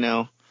over, you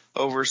know,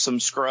 over some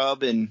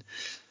scrub and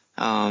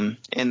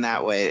in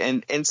that way.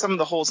 And some of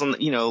the holes on,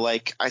 you know,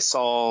 like I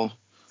saw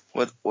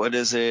what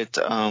is it?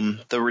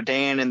 The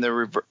Redan and the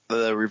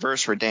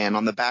reverse Redan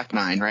on the back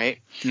nine, right?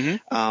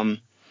 Mm-hmm.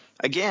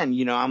 Again,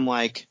 you know, I'm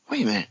like,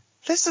 wait a minute,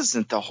 this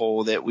isn't the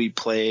hole that we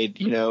played,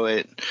 you know,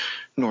 at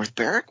North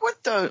Berwick.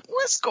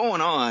 What's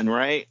going on,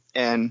 right?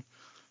 And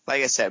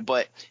like I said,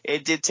 but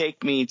it did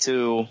take me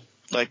to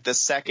like the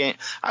second,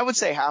 I would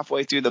say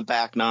halfway through the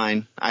back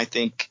nine, I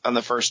think on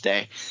the first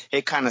day,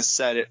 it kind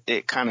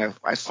of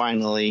I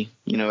finally,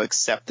 you know,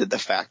 accepted the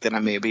fact that I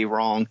may be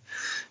wrong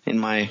in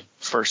my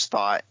first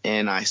thought,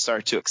 and I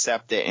started to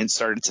accept it and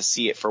started to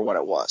see it for what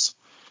it was.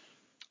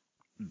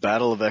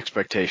 Battle of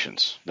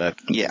expectations.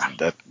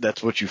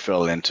 That's what you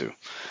fell into.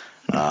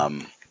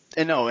 And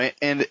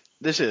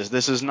this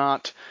is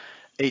not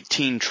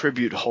 18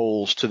 tribute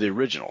holes to the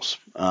originals.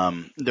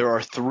 There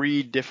are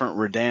 3 different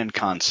Redan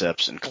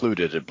concepts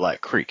included at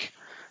Black Creek.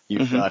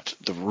 You've got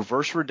the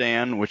reverse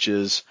Redan, which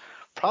is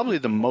probably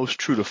the most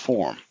true to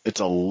form.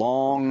 It's a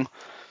long,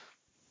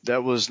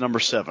 that was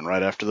number 7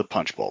 right after the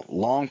punch bowl.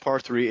 Long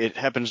par 3. It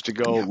happens to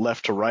go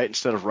left to right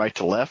instead of right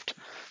to left.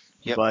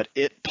 Yep. But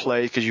it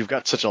plays, because you've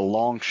got such a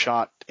long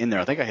shot in there.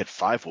 I think I hit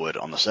 5 wood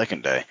on the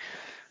second day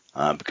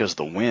because of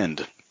the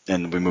wind,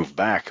 and we moved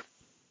back.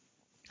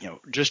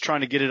 just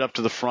trying to get it up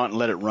to the front and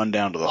let it run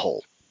down to the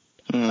hole.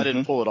 I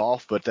didn't pull it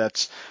off, but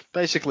that's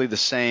basically the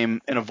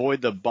same, and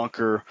avoid the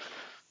bunker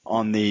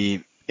on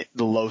the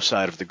low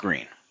side of the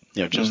green.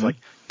 Just like,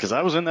 because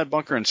I was in that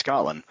bunker in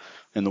Scotland,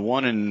 and the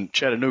one in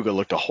Chattanooga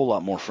looked a whole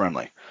lot more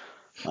friendly.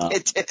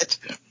 It did.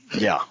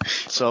 Yeah.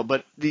 So,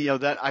 but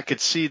that I could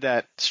see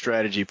that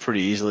strategy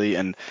pretty easily,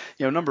 and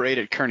number 8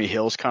 at Kearney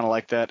Hill is kind of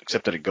like that,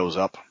 except that it goes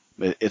up.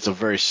 It's a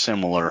very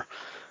similar.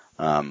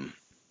 I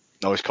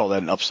always call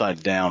that an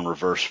upside down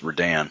reverse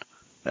Redan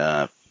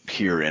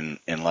here in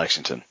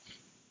Lexington.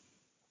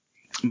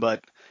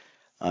 But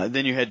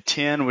then you had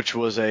 10,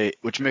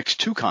 which mixed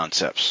two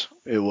concepts.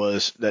 It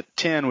was that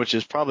 10, which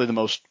is probably the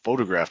most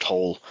photographed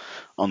hole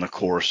on the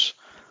course,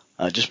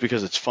 just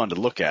because it's fun to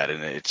look at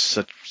and it's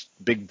such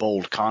big,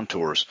 bold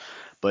contours.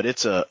 But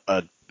it's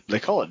they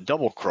call it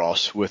double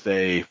cross with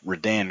a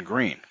Redan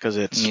green, because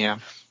it's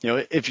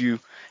if you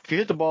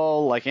hit the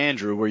ball like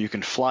Andrew, where you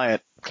can fly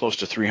it close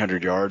to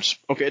 300 yards,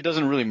 okay, it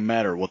doesn't really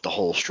matter what the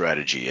hole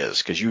strategy is,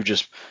 because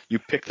you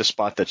pick the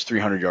spot that's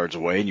 300 yards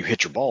away and you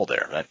hit your ball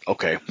there.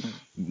 Okay,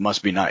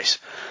 must be nice.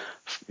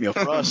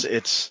 For us,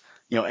 it's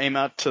aim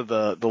out to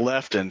the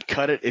left and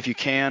cut it if you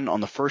can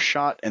on the first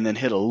shot, and then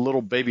hit a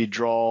little baby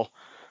draw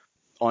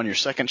on your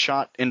second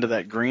shot into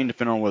that green,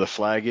 depending on where the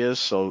flag is.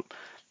 So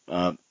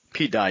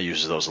Pete Dye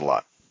uses those a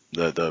lot.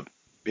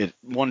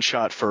 One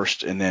shot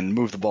first and then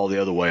move the ball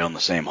the other way on the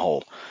same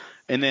hole.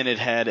 And then it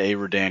had a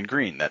Redan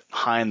green, that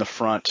high in the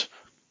front,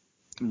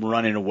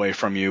 running away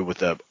from you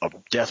with a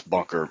death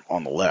bunker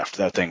on the left.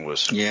 That thing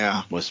was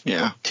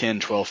 10,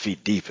 12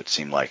 feet deep, it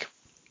seemed like.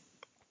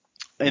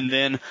 And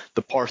then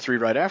the par 3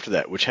 right after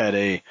that, which had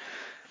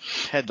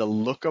the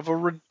look of a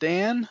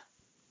Redan,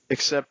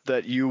 except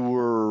that you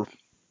were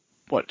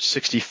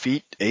 60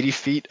 feet, 80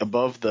 feet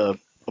above the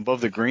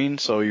green.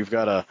 So you've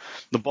got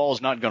the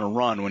ball's not going to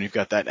run when you've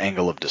got that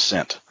angle of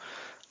descent.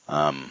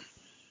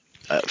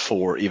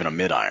 For even a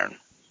mid-iron.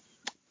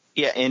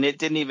 Yeah, and it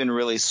didn't even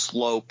really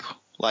slope,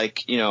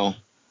 like,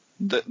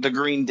 the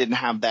green didn't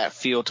have that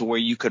feel to where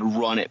you could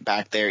run it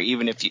back there,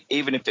 even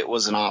if it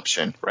was an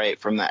option, right,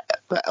 from that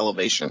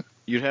elevation.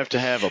 You'd have to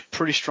have a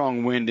pretty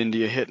strong wind into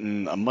you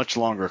hitting a much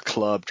longer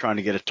club trying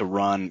to get it to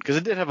run, because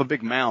it did have a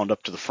big mound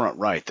up to the front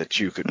right that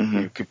you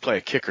could play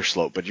a kicker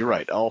slope. But you're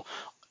right,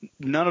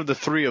 none of the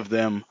three of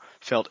them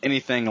felt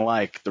anything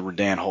like the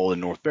Redan hole in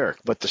North Berwick,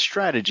 but the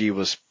strategy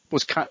was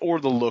kind, or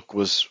the look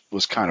was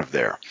kind of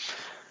there.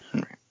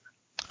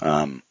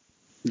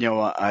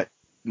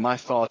 My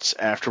thoughts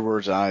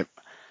afterwards, I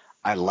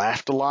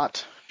laughed a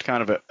lot,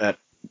 kind of at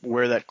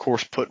where that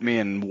course put me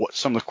and what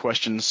some of the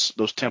questions,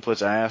 those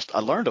templates I asked. I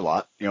learned a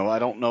lot. I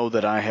don't know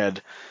that I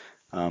had,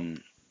 I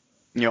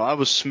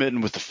was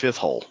smitten with the 5th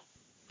hole,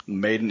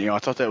 Maiden. I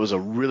thought that was a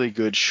really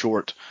good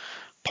short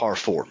par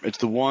 4. It's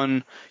the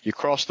one you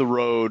cross the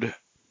road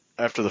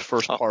after the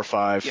first par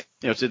 5. Yep.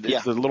 It's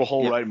the little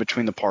hole right in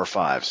between the par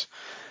 5s.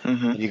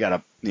 And you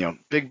got a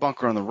big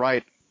bunker on the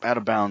right, out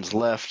of bounds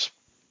left,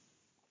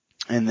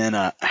 and then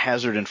a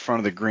hazard in front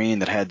of the green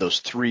that had those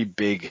 3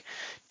 big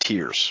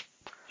tiers.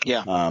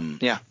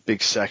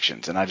 Big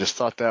sections. And I just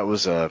thought that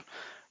was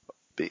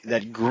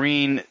that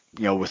green,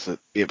 it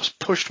was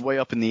pushed way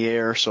up in the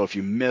air. So if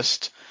you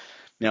missed,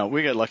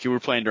 we got lucky. We were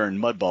playing during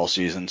mud ball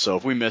season, so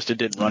if we missed, it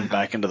didn't run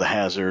back into the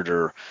hazard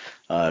or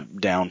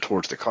down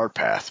towards the cart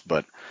path.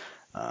 But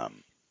I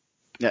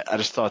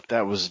just thought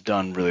that was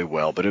done really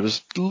well. But it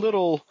was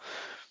little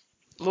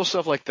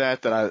stuff like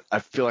that I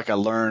feel like I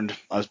learned.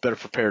 I was better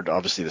prepared,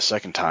 obviously, the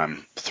second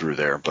time through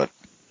there. But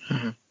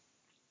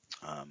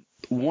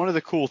one of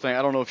the cool things,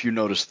 I don't know if you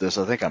noticed this,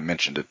 I think I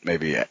mentioned it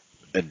maybe at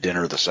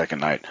dinner the second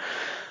night.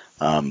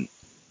 I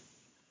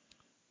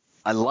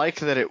like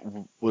that it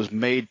was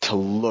made to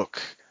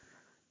look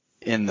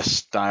in the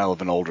style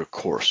of an older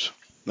course.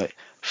 Like,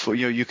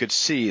 you could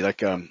see,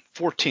 like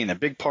 14, a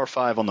big par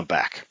 5 on the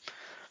back.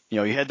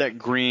 You had that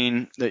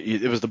green,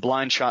 it was the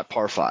blind shot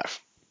par 5.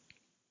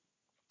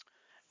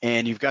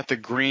 And you've got the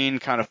green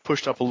kind of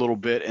pushed up a little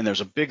bit, and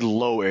there's a big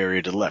low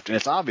area to the left. And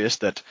it's obvious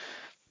that,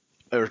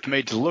 or it's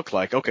made to look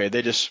like, okay,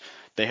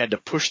 they had to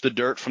push the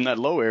dirt from that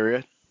low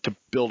area to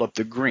build up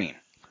the green,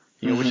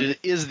 which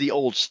is the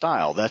old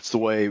style. That's the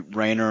way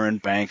Rayner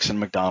and Banks and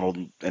McDonald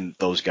and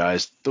those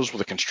guys, those were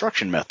the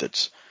construction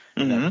methods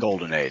in that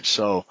golden age.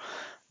 So,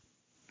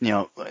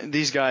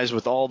 these guys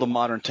with all the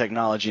modern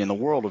technology in the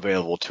world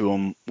available to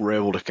them were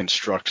able to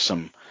construct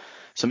some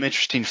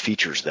interesting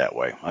features that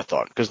way, I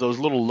thought, because those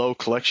little low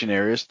collection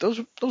areas,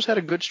 those had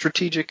a good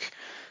strategic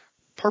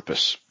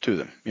purpose to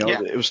them.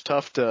 It was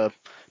tough to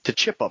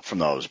chip up from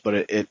those, but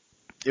it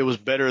was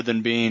better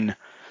than being,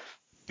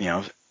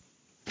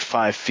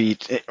 5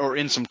 feet or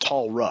in some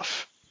tall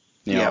rough.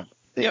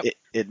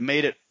 It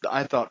made it,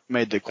 I thought,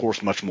 made the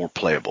course much more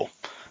playable.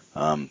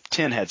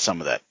 10 had some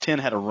of that. 10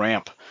 had a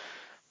ramp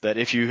that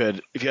if you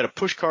had a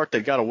push cart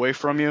that got away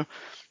from you,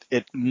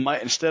 it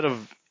might, instead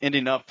of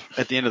ending up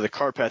at the end of the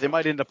cart path, it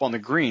might end up on the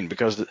green,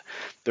 because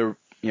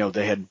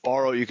they had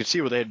borrowed, you could see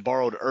where they had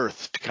borrowed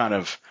earth to kind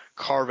of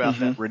carve out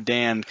that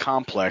Redan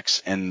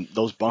complex and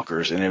those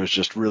bunkers. And it was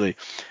just really,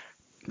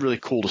 really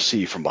cool to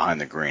see from behind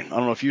the green. I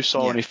don't know if you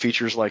saw any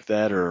features like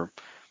that or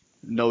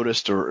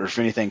noticed or if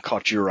anything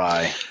caught your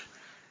eye.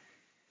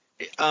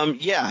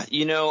 Yeah,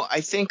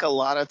 I think a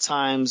lot of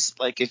times,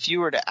 like if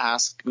you were to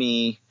ask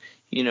me,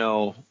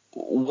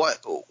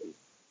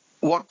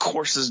 what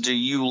courses do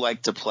you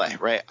like to play,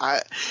 right?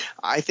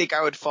 I think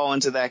I would fall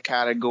into that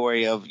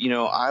category of,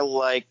 I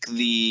like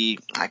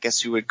I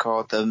guess you would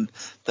call it the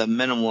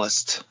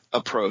minimalist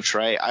approach,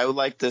 right? I would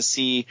like to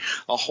see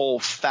a hole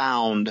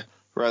found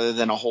rather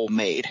than a hole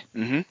made.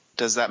 Mm-hmm.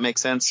 Does that make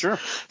sense? Sure.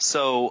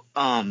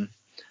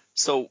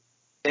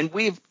 And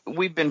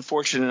we've been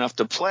fortunate enough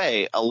to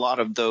play a lot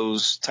of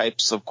those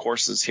types of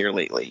courses here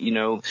lately.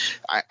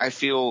 I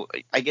feel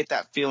I get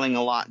that feeling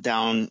a lot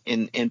down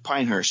in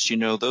Pinehurst.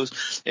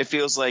 It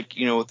feels like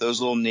with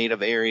those little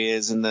native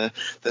areas and the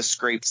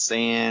scraped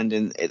sand,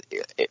 and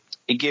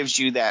it gives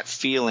you that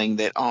feeling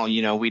that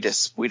we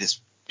just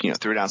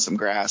threw down some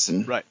grass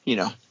and right.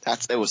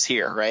 It was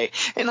here, right?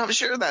 And I'm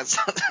sure that's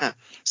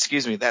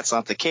excuse me, that's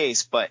not the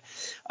case, but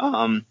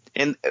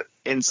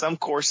in some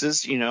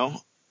courses,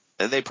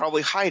 they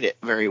probably hide it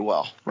very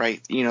well,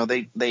 right?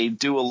 They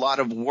do a lot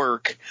of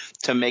work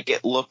to make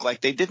it look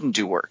like they didn't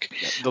do work.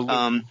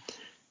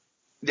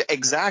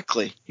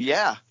 Exactly.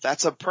 Yeah,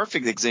 that's a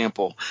perfect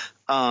example.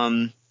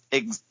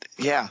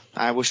 Yeah,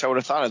 I wish I would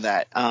have thought of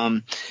that.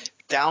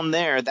 Down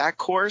there, that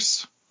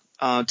course,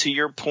 to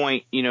your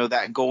point,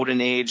 that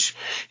golden age,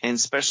 and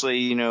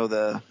especially,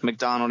 the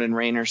McDonald and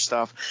Rayner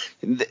stuff,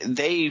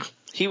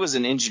 he was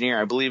an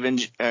engineer. I believe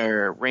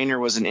Rayner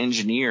was an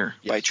engineer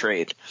by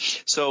trade.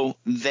 So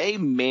they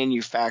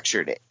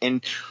manufactured it.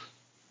 And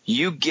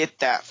you get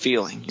that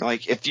feeling.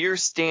 Like if you're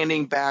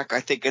standing back, I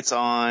think it's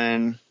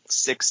on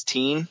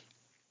 16,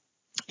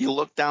 you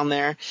look down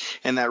there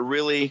and that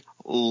really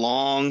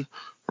long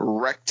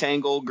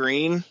rectangle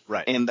green,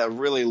 right, and the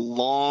really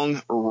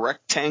long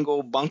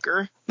rectangle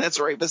bunker that's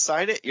right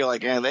beside it. You're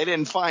like, they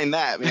didn't find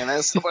that, man.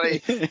 That's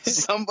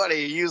somebody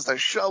used a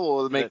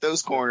shovel to make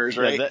those corners,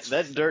 right?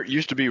 That dirt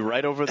used to be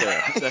right over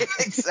there.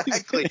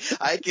 Exactly.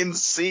 I can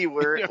see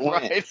where it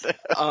went.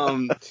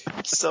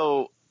 Right.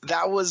 So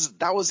that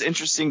was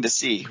interesting to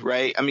see,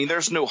 right? I mean,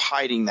 there's no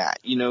hiding that.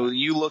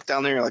 You look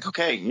down there, you're like,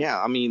 okay, yeah,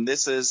 I mean,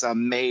 this is a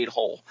made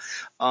hole.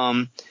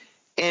 And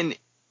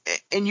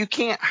you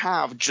can't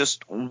have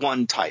just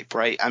one type,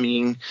 right? I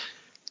mean,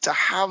 to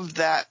have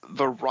that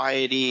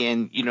variety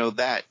and,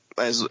 that,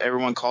 as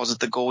everyone calls it,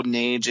 the golden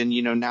age. And,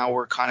 now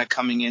we're kind of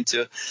coming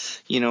into,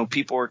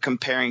 people are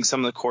comparing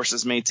some of the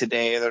courses made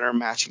today that are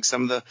matching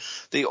some of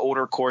the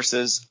older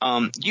courses.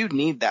 You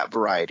need that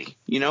variety,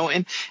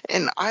 and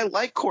I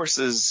like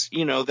courses,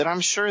 that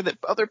I'm sure that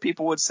other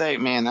people would say,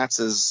 man, that's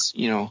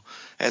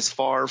as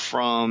far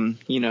from,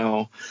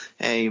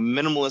 a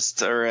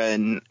minimalist or a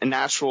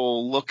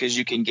natural look as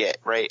you can get,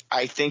 right?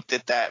 I think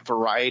that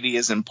variety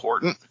is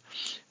important.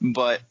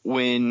 But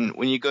when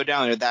you go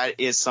down there, that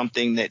is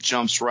something that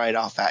jumps right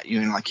off at you,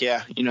 and like,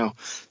 yeah,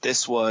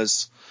 this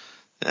was,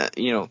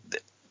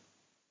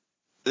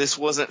 this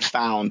wasn't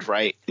found,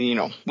 right?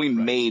 We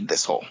made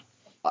this hole.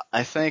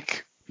 I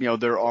think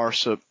there are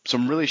some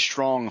really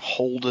strong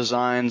hole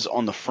designs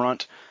on the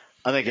front.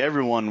 I think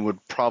everyone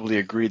would probably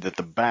agree that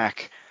the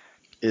back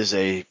is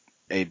a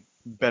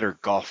better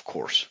golf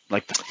course.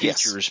 Like the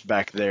features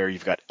back there,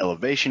 you've got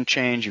elevation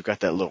change, you've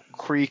got that little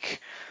creek.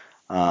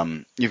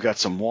 You've got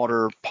some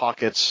water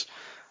pockets,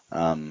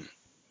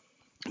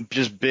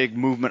 just big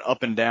movement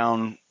up and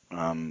down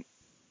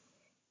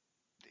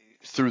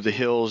through the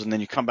hills, and then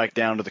you come back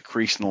down to the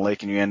creeks and the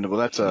lake, and you end. Well,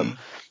 that's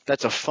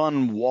a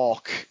fun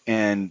walk,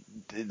 and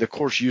the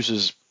course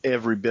uses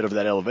every bit of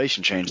that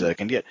elevation change that it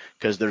can get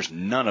because there's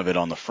none of it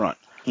on the front.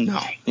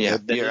 No, yeah,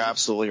 you're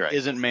absolutely right.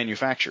 Isn't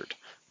manufactured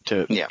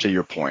to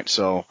your point.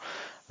 So,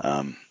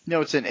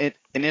 it's an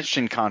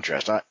interesting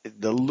contrast.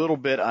 The little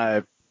bit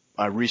I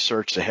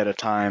researched ahead of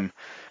time,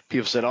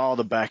 people said, "Oh,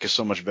 the back is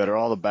so much better.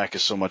 Oh, the back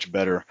is so much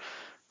better,"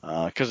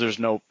 because there's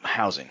no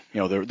housing.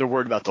 They're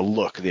worried about the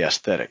look, the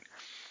aesthetic.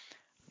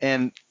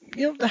 And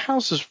the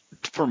houses,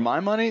 for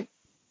my money,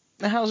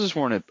 the houses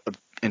weren't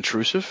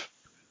intrusive.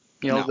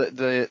 No.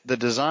 The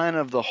design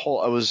of the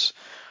whole,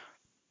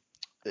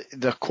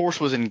 the course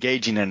was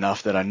engaging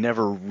enough that I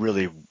never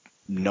really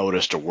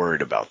noticed or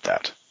worried about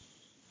that.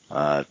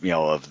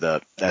 Of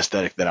the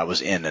aesthetic that I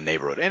was in the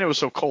neighborhood. And it was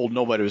so cold,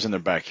 nobody was in their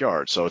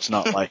backyard. So it's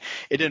not like,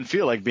 it didn't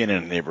feel like being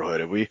in a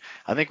neighborhood.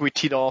 I think we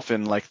teed off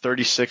in like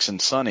 36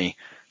 and sunny.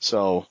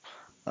 So,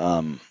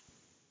 that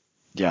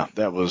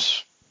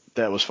was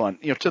fun.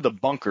 To the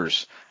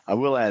bunkers, I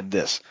will add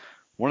this.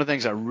 One of the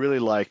things I really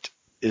liked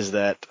is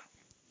that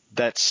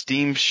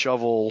steam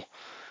shovel,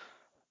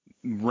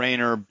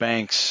 Rayner,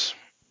 Banks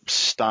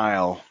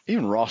style,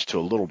 even Ross to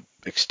a little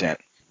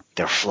extent,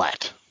 they're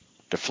flat.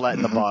 They're flat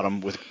in the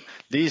bottom.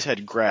 These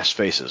had grass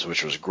faces,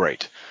 which was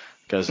great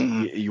because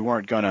you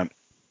weren't gonna.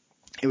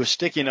 It was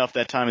sticky enough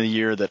that time of the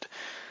year that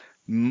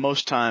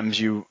most times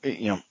you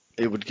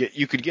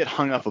could get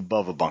hung up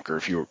above a bunker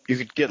if you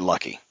could get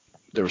lucky.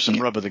 There was some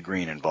rub of the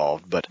green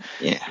involved, but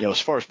as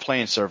far as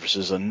playing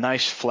surfaces, a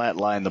nice flat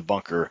lie in the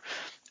bunker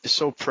is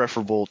so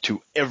preferable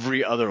to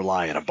every other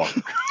lie in a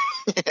bunker.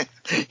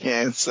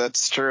 Yes,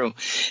 that's true.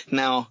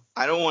 Now,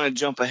 I don't want to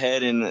jump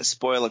ahead and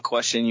spoil a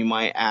question you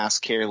might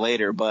ask here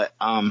later, but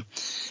I'm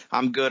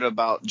good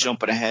about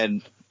jumping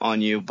ahead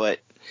on you. But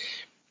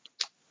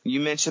you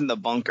mentioned the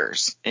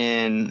bunkers,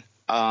 and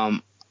I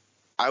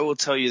will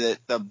tell you that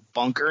the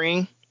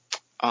bunkering,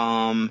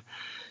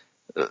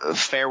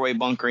 fairway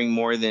bunkering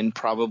more than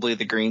probably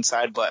the green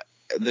side, but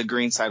the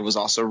green side was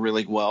also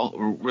really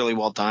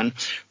well done.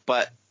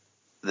 But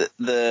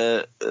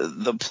the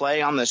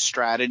play on the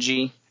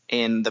strategy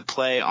and the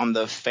play on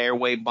the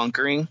fairway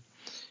bunkering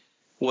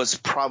was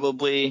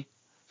probably,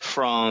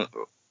 from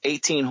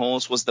 18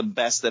 holes, was the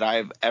best that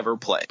I've ever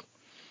played.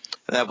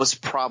 That was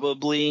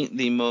probably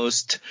the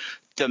most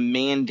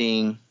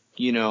demanding,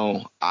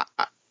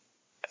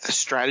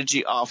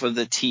 strategy off of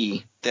the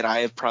tee that I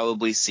have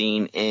probably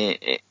seen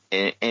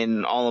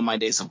in all of my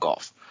days of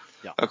golf.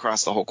 Yeah.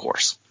 Across the whole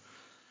course.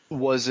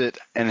 Was it,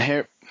 and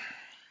here,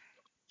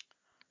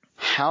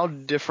 how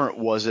different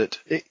was it?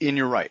 And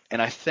you're right.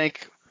 And I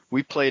think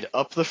we played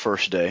up the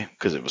first day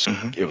because it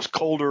was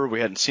colder.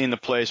 We hadn't seen the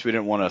place. We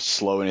didn't want to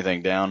slow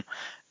anything down.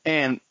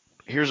 And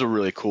here's a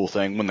really cool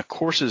thing. When the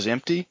course is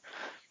empty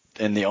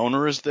and the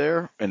owner is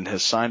there and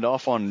has signed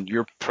off on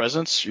your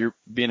presence, you're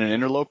being an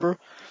interloper,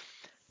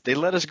 they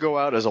let us go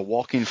out as a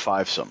walking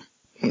fivesome.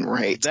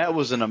 Right. That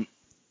was a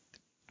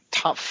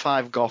top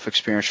 5 golf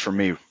experience for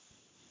me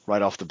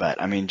right off the bat.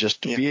 I mean,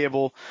 just to be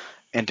able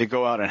and to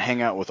go out and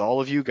hang out with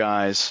all of you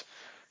guys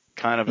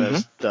kind of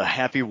as the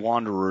happy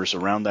wanderers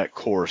around that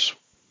course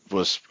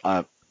was,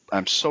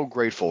 I'm so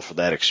grateful for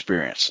that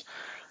experience.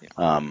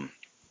 Yeah.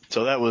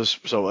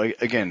 So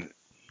again,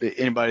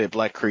 anybody at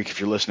Black Creek, if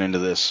you're listening to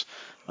this,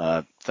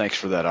 thanks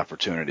for that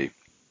opportunity.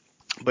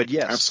 But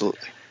yes,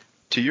 absolutely.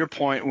 To your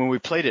point, when we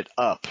played it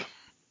up,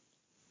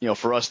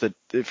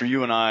 for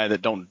you and I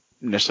that don't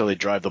necessarily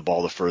drive the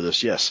ball the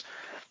furthest, yes,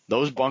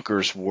 those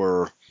bunkers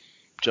were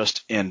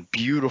just in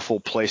beautiful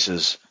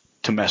places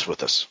to mess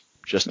with us,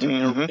 just to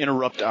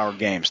interrupt our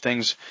games,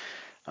 things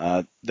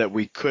that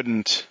we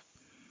couldn't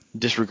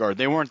disregard.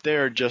 They weren't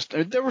there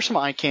there were some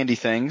eye candy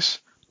things.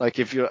 Like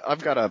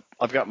I've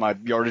got my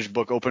yardage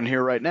book open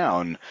here right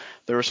now, and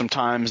there were some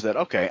times that,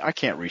 okay, I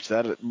can't reach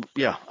that.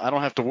 Yeah, I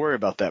don't have to worry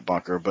about that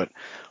bunker. But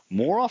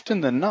more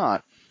often than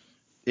not,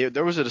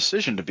 there was a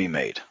decision to be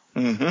made.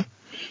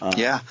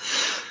 Yeah.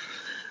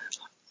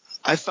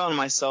 I found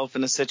myself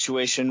in a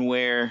situation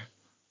where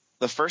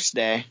the first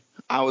day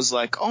I was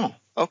like, oh,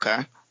 okay,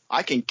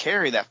 I can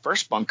carry that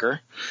first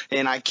bunker,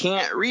 and I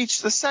can't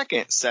reach the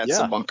second sets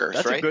of bunkers,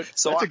 that's right?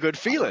 That's a good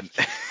feeling.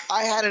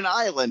 I had an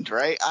island,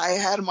 right? I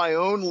had my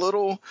own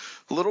little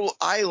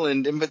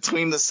island in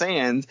between the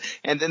sand.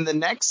 And then the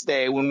next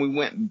day when we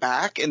went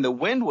back and the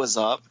wind was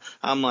up,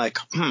 I'm like,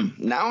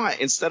 now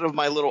instead of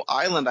my little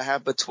island I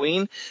have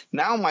between,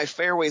 now my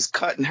fairway's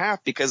cut in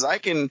half because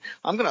I'm going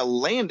to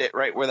land it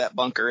right where that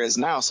bunker is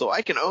now. So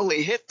I can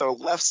only hit the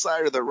left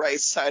side or the right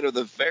side of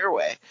the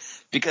fairway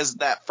because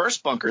that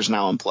first bunker is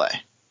now in play.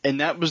 And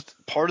that was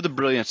part of the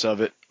brilliance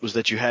of it, was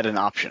that you had an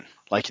option.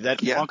 Like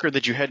that bunker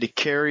that you had to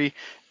carry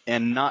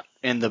and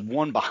the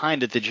one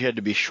behind it that you had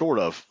to be short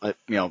of.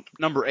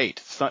 Number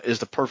 8 is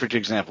the perfect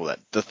example of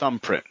that. The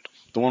thumbprint,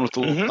 the one with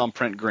the little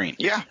thumbprint green.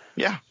 Yeah.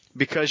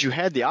 Because you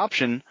had the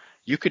option,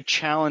 you could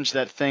challenge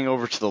that thing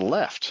over to the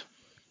left.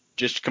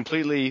 Just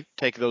completely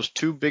take those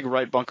 2 big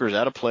right bunkers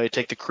out of play,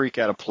 take the creek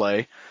out of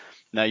play.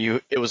 Now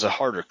it was a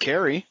harder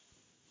carry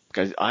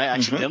because I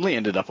accidentally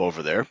ended up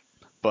over there,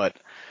 but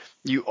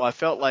I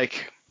felt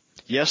like,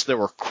 yes, there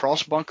were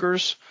cross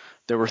bunkers.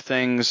 There were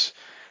things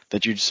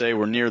that you'd say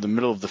were near the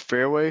middle of the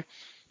fairway,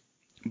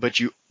 but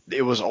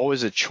it was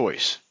always a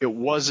choice. It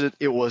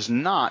was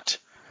not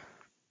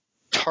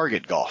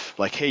target golf.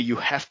 Like, hey, you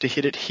have to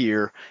hit it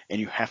here and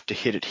you have to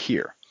hit it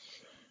here.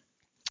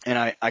 And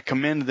I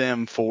commend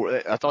them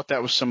I thought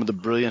that was some of the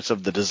brilliance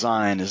of the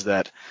design, is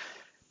that,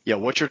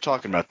 what you're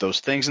talking about,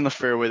 those things in the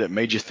fairway that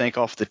made you think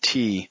off the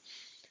tee,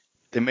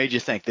 they made you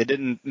think. They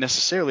didn't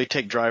necessarily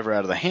take driver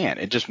out of the hand.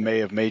 It just may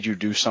have made you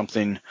do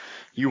something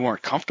you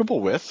weren't comfortable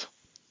with.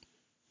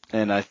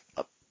 And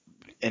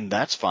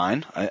that's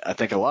fine. I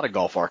think a lot of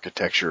golf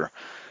architecture,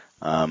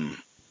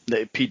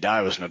 Pete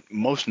Dye was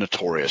most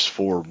notorious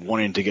for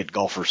wanting to get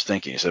golfers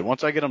thinking. He said,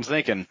 once I get them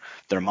thinking,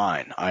 they're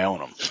mine. I own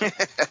them.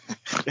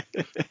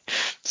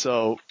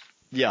 So,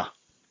 yeah,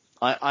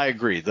 I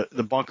agree.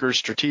 The bunkers,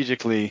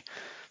 strategically,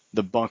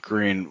 the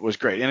bunkering was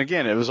great. And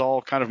again, it was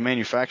all kind of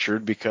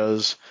manufactured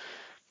because,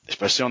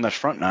 especially on that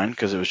front nine,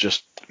 because it was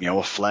just,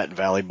 a flat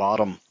valley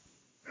bottom.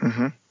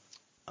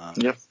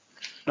 Yep.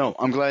 No,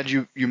 I'm glad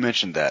you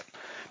mentioned that,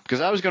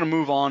 because I was going to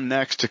move on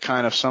next to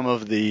kind of some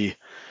of the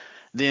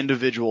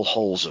individual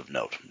holes of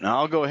note. Now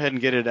I'll go ahead and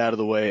get it out of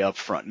the way up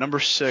front. Number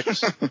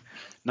 6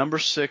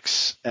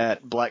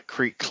 at Black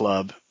Creek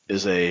Club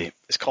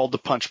it's called the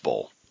Punch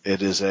Bowl.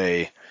 It is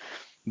a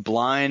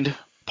blind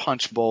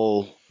punch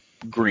bowl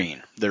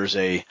green. There's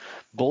a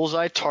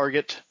bullseye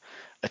target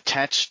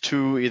attached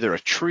to either a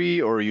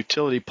tree or a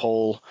utility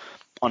pole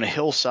on a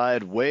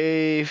hillside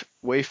way,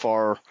 way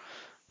far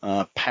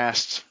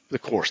past the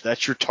course.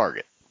 That's your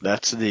target.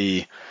 That's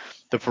the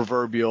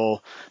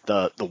proverbial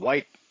the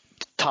white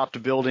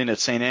topped building at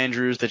St.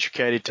 Andrews that your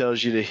caddy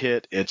tells you to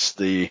hit. It's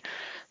the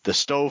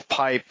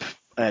stovepipe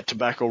at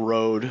Tobacco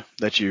Road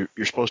that you're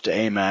supposed to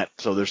aim at.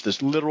 So there's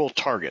this literal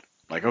target.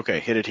 Like, okay,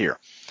 hit it here.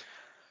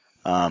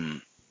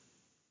 So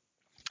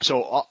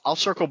I'll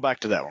circle back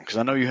to that one because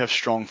I know you have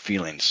strong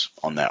feelings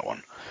on that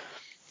one.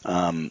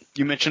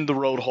 You mentioned the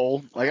road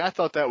hole. Like, I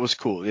thought that was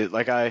cool.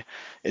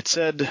 It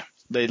said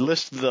they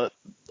list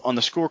on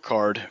the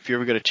scorecard. If you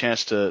ever get a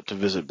chance to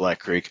visit Black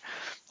Creek,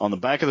 on the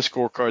back of the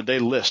scorecard they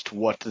list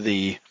what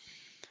templates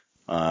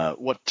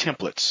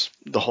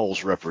the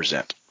holes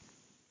represent,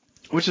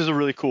 which is a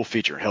really cool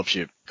feature. It helps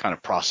you kind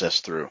of process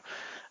through.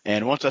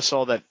 And once I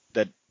saw that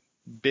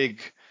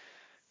big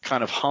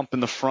kind of hump in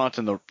the front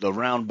and the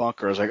round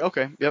bunker, I was like,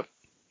 okay, yep,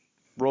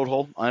 road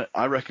hole.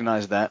 I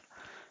recognize that.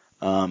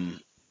 The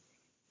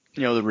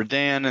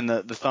Redan and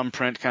the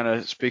thumbprint kind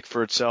of speak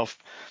for itself.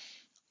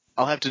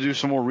 I'll have to do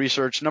some more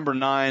research. Number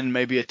 9,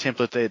 maybe a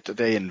template that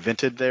they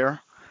invented there,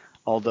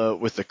 although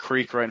with the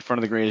creek right in front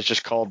of the green, it's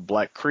just called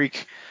Black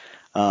Creek.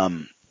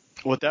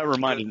 What that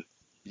reminded,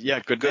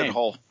 good name.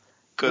 Hole.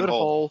 Good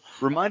hole.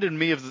 Reminded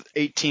me of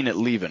 18 at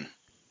Leven,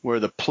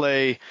 where the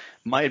play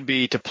might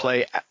be to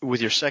play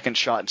with your second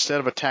shot, instead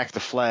of attack the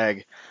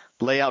flag,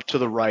 lay out to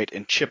the right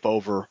and chip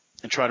over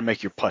and try to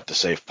make your putt to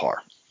save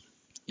par.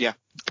 Yeah,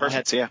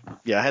 perfect. I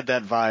had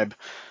that vibe.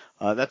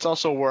 That's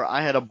also where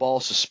I had a ball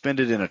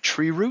suspended in a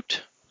tree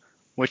root,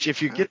 which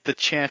if you get the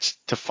chance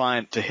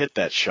to hit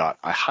that shot,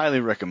 I highly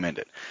recommend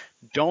it.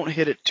 Don't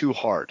hit it too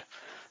hard,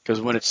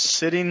 because when it's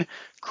sitting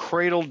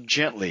cradled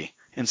gently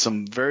in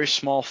some very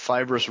small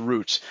fibrous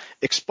roots,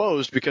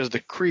 exposed because the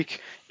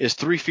creek is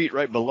 3 feet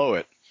right below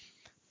it,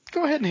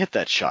 go ahead and hit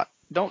that shot.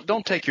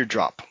 Don't take your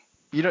drop.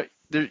 I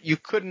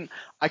couldn't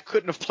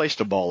have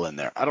placed a ball in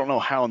there. I don't know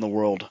how in the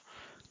world.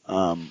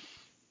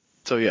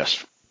 So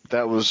yes,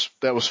 that was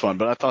fun,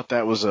 but I thought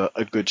that was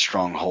a good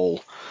strong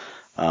hole.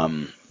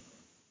 And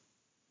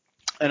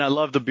I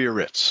love the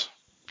Biarritz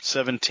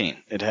 17.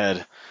 It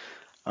had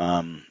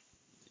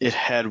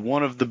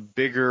one of the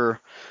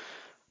bigger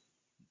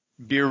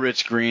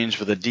Biarritz greens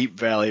with a deep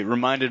valley. It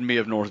reminded me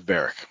of North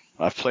Berwick.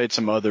 I've played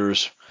some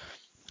others,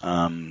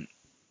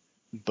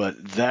 but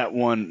that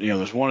one,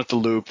 there's one at the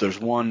Loop, there's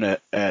one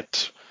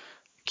at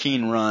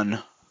Keen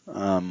Run,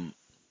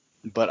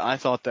 but I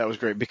thought that was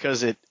great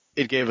because it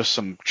gave us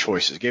some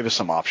choices, gave us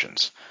some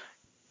options.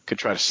 Could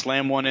try to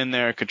slam one in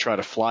there, could try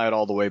to fly it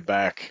all the way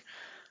back,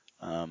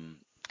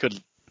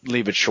 could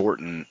leave it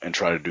short and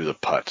try to do the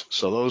putt.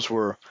 So those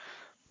are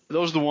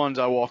the ones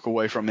I walk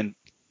away from and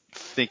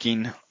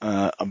thinking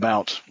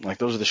about. Like,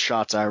 those are the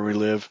shots I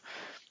relive.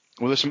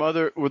 Were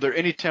there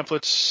any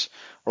templates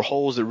or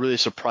holes that really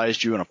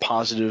surprised you in a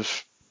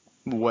positive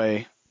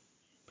way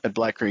at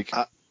Black Creek?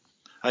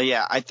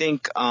 Yeah, I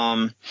think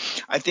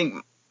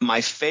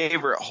my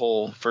favorite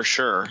hole for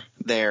sure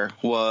there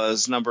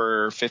was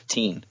number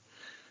 15.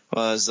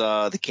 Was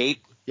the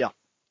Cape. Yeah.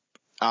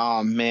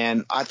 Oh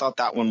man, I thought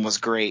that one was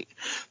great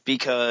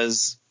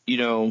because,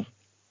 in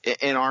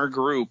our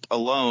group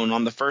alone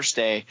on the first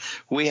day,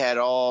 we had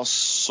all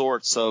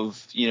sorts of,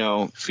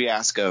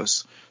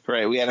 fiascos,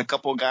 right? We had a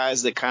couple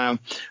guys that kind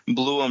of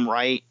blew them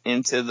right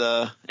into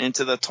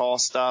the tall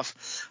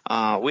stuff.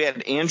 We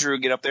had Andrew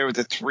get up there with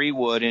a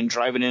 3-wood and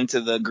drive it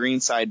into the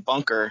greenside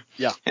bunker.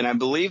 Yeah. And I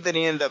believe that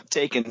he ended up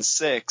taking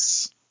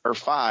 6 or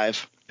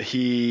 5.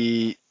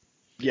 He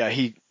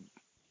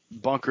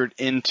bunkered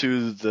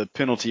into the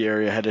penalty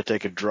area, had to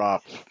take a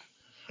drop.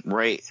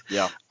 Right.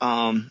 Yeah.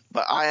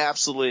 But I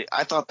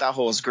thought that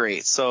hole was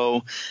great.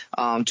 So,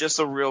 just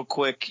a real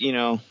quick,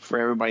 for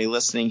everybody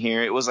listening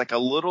here, it was like a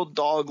little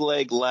dog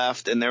leg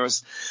left, and there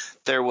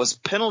was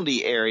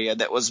penalty area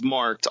that was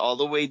marked all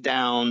the way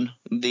down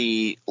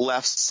the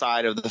left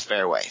side of the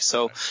fairway.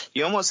 So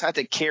you almost had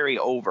to carry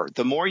over.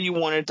 The more you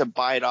wanted to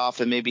bite off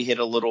and maybe hit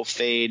a little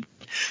fade,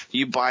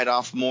 you bite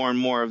off more and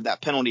more of that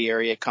penalty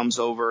area comes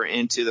over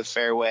into the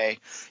fairway,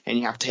 and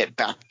you have to hit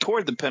back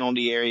toward the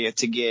penalty area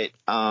to get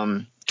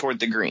toward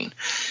the green.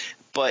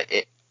 But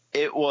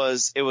it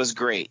was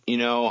great.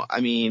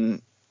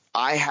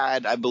 I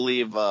had, I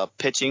believe, a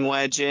pitching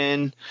wedge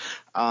in.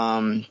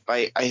 I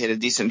hit a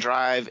decent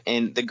drive,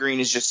 and the green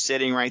is just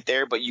sitting right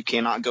there, but you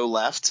cannot go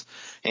left,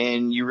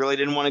 and you really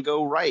didn't want to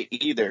go right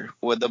either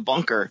with the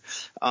bunker.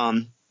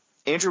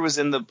 Andrew was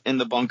in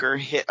the bunker,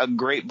 hit a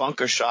great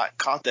bunker shot,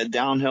 caught that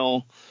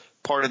downhill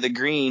part of the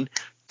green,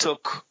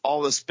 took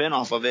all the spin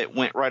off of it,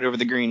 went right over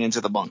the green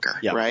into the bunker.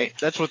 Yeah, right.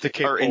 That's what the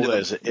Cape hole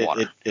is.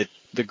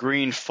 The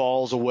green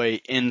falls away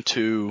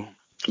into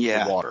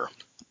the water.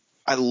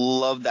 I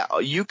love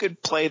that. You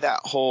could play that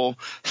hole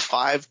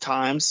 5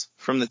 times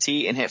from the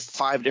tee and hit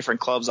 5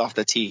 different clubs off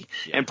the tee.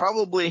 Yeah. And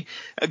probably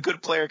a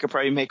good player could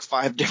probably make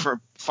 5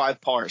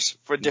 pars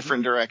for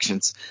different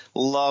directions.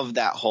 Love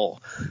that hole.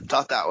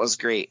 Thought that was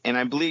great. And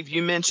I believe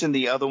you mentioned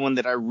the other one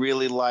that I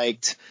really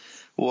liked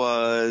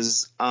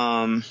was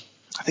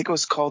I think it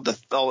was called it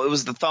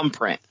was the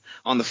thumbprint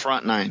on the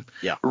front nine.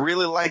 Yeah.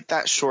 Really liked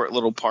that short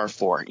little par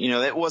 4.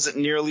 It wasn't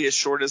nearly as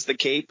short as the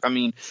Cape. I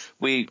mean,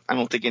 I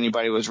don't think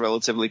anybody was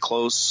relatively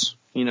close,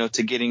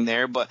 to getting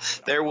there,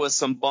 but there was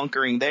some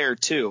bunkering there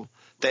too.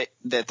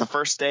 That the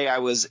first day I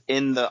was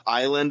in the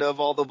island of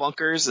all the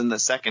bunkers, and the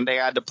second day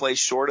I had to play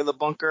short of the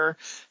bunker,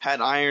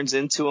 had irons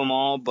into them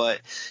all.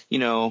 But,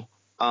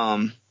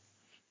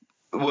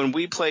 when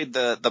we played,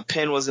 the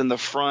pin was in the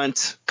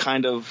front,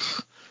 kind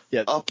of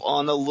up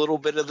on a little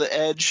bit of the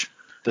edge.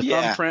 The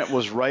thumbprint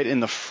was right in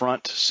the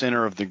front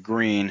center of the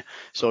green,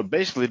 so it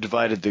basically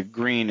divided the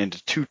green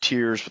into 2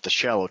 tiers with a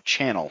shallow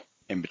channel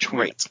in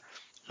between. Right.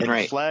 And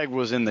the flag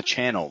was in the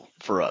channel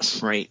for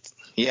us. Right.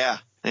 Yeah.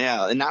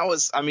 Yeah. And that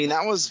was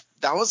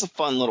a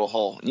fun little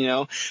hole,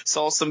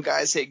 Saw some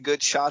guys hit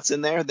good shots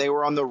in there. They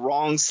were on the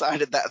wrong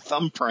side of that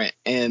thumbprint,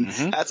 and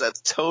that's a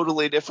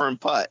totally different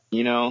putt,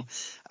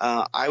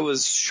 I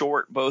was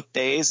short both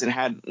days and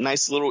had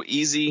nice little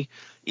easy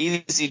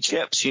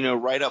chips,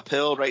 right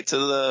uphill, right to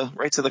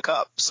the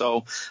cup.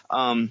 So,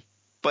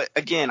 but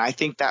again, I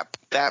think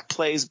that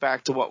plays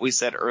back to what we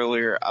said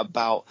earlier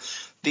about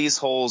these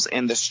holes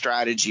and the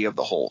strategy of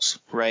the holes,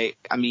 right?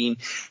 I mean,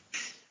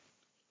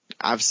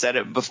 I've said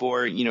it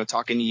before,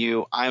 talking to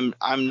you, I'm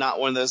not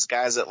one of those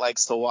guys that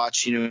likes to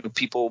watch,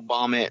 people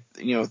bomb it,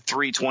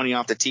 320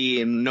 off the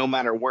tee, and no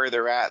matter where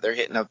they're at, they're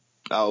hitting a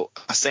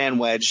sand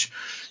wedge,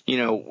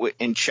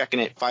 and checking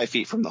it 5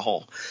 feet from the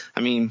hole.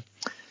 I mean,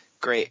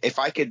 great. If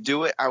I could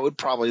do it, I would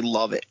probably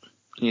love it.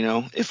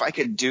 If I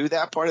could do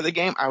that part of the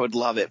game, I would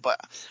love it. But,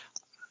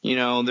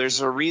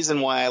 there's a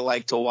reason why I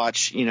like to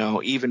watch,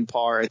 even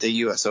par at the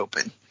U.S.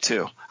 Open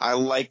too. I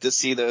like to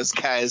see those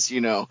guys,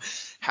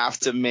 have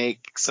to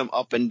make some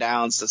up and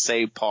downs to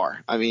save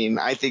par. I mean,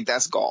 I think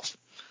that's golf.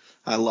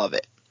 I love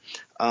it.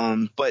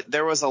 But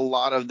there was a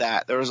lot of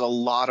that. There was a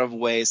lot of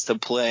ways to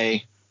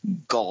play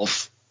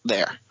golf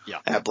there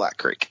at Black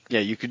Creek.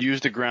 Yeah, you could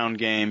use the ground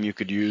game. You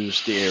could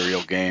use the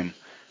aerial game.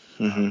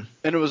 Mm-hmm.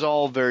 And it was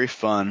all very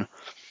fun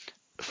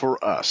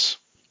for us.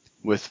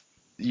 With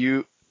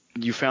you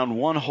found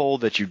one hole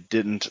that you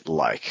didn't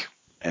like,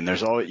 and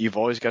you've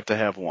always got to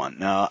have one.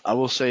 Now, I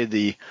will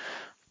say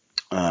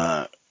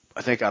I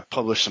think I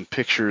published some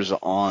pictures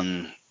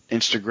on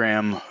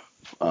Instagram,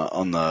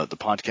 on the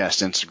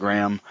podcast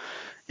Instagram,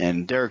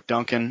 and Derek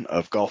Duncan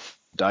of Golf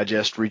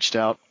Digest reached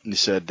out, and he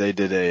said they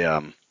did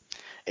a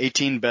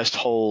 18 best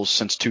holes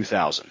since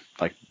 2000,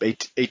 like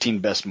 18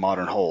 best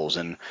modern holes,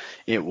 and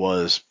it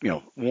was,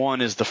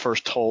 one is the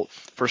first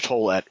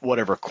hole at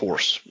whatever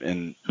course,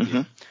 and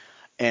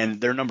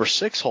their number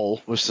 6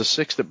 hole was the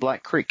 6th at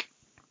Black Creek.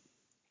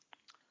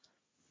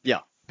 Yeah,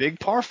 big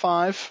par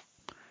 5.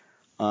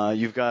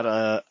 You've got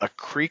a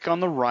creek on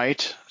the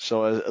right,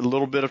 so a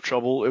little bit of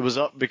trouble. It was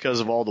up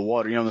because of all the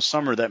water. In the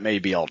summer that may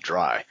be all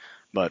dry,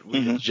 but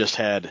we just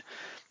had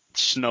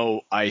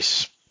snow,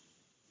 ice,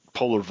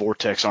 polar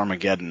vortex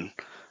Armageddon,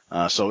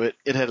 so it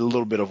had a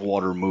little bit of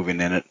water moving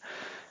in it.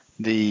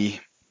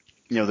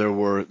 There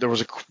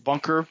was a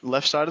bunker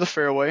left side of the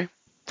fairway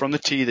from the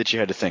tee that you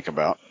had to think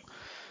about,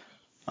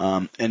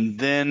 and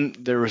then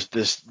there was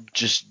this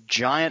just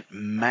giant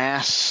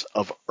mass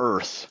of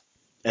earth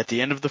at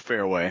the end of the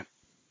fairway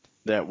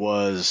that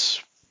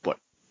was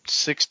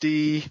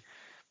 60,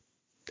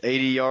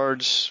 80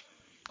 yards.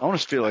 I want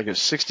to feel like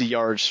it's 60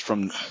 yards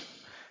from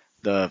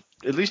at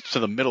least to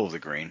the middle of the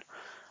green.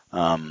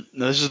 Now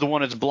this is the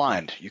one that's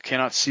blind. You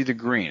cannot see the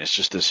green. It's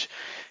just this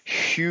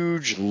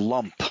huge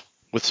lump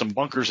with some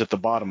bunkers at the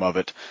bottom of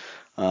it,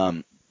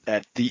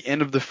 at the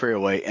end of the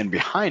fairway, and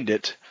behind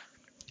it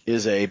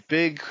is a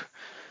big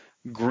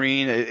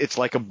green. It's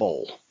like a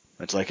bowl.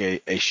 It's like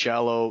a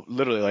shallow,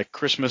 literally like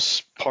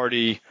Christmas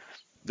party.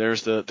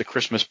 There's the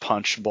Christmas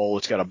punch bowl.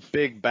 It's got a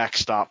big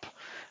backstop.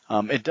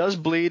 It does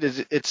bleed.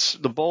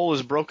 The bowl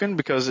is broken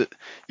because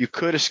you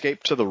could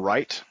escape to the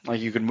right,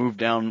 like you could move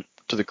down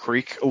to the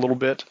creek a little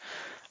bit.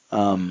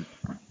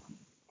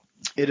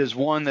 It is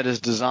one that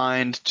is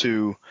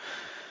the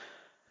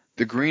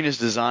green is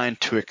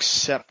designed to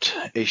accept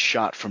a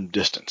shot from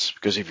distance,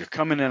 because if you're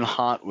coming in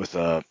hot with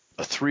a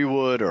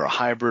 3-wood or a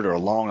hybrid or a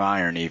long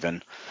iron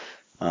even,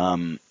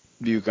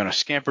 you're going to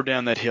scamper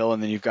down that hill,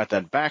 and then you've got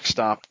that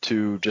backstop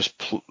to just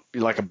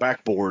like a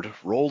backboard,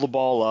 roll the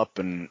ball up,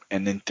 and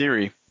in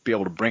theory be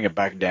able to bring it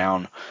back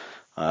down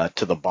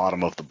to the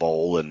bottom of the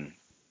bowl and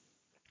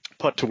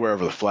putt to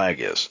wherever the flag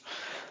is.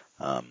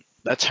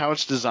 That's how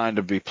it's designed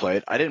to be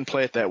played. I didn't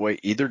play it that way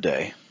either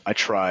day. I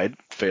tried,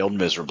 failed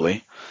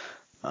miserably.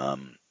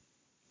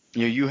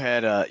 You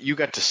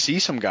got to see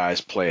some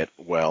guys play it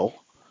well,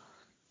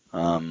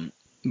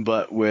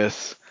 but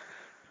with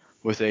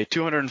a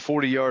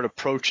 240-yard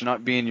approach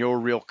not being your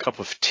real cup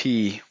of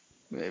tea,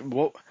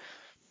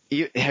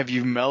 have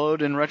you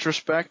mellowed in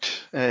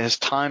retrospect? Has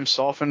time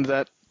softened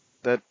that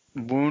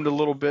wound a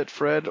little bit,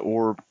 Fred,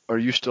 or are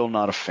you still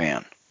not a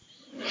fan?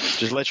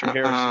 Just let your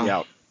heresy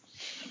out.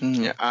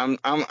 Yeah,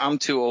 I'm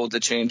too old to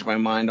change my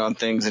mind on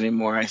things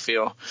anymore, I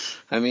feel.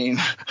 I mean,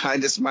 I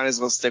just might as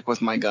well stick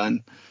with my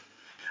gun.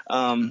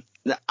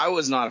 I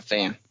was not a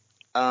fan.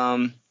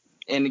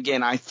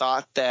 again, I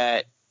thought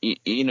that,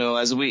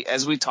 as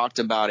we talked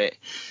about it,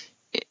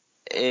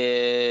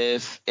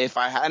 if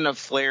I hadn't have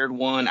flared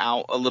one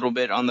out a little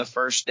bit on the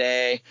first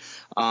day,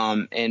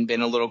 and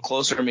been a little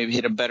closer, maybe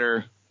hit a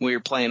better, we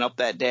were playing up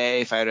that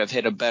day, if I would have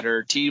hit a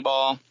better tee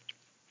ball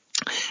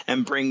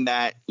and bring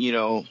that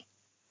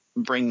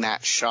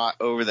shot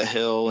over the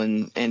hill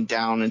and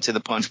down into the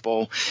punch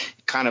bowl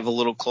kind of a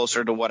little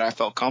closer to what I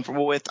felt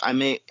comfortable with,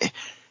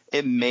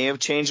 it may have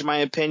changed my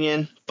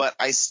opinion, but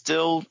I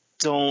still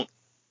don't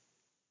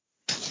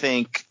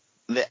think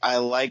that I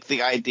like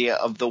the idea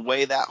of the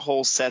way that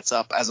hole sets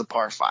up as a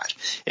par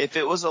 5. If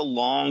it was a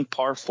long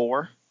par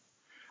 4,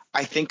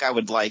 I think I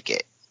would like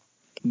it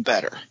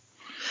better.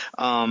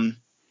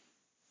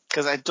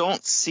 Because I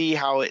don't see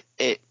how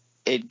it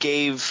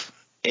gave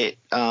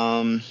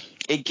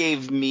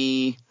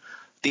me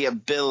the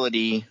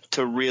ability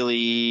to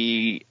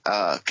really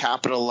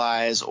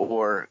capitalize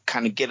or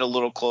kind of get a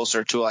little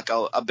closer to like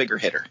a bigger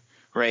hitter,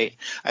 right?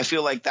 I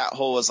feel like that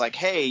hole is like,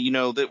 hey,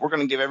 that we're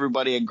going to give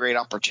everybody a great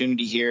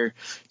opportunity here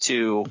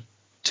to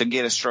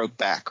get a stroke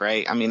back,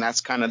 right? I mean,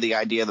 that's kind of the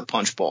idea of the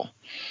punch bowl,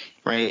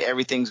 right?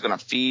 Everything's going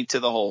to feed to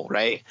the hole,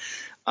 right?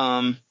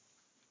 I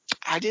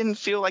didn't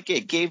feel like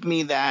it gave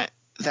me that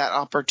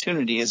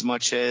opportunity as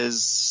much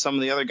as some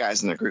of the other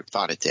guys in the group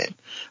thought it did.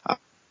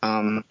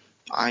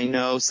 I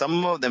know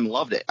some of them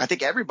loved it. I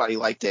think everybody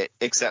liked it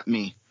except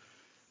me.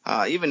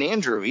 Even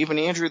Andrew,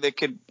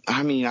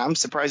 I'm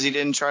surprised he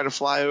didn't try to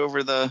fly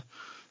over the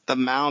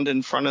mound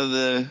in front of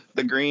the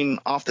green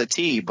off the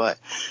tee. But,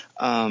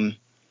 he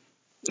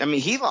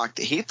liked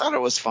it. He thought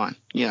it was fun.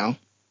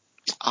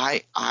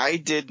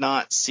 I did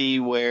not see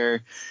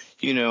where,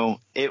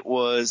 it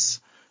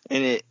was,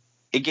 and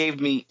it gave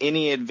me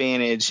any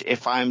advantage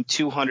if I'm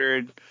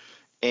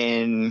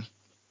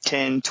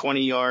 210,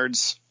 20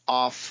 yards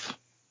off,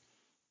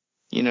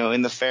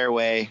 in the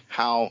fairway,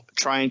 how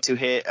trying to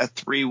hit a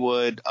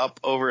 3-wood up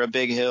over a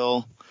big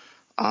hill,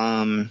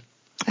 and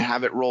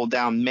have it roll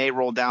down, may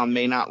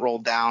not roll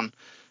down,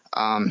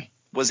 brought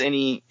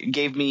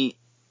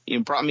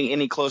me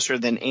any closer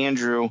than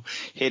Andrew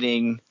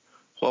hitting,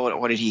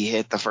 what did he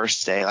hit the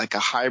first day? Like a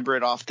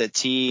hybrid off the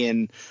tee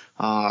and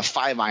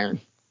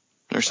 5-iron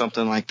or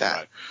something like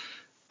that.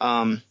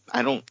 Right.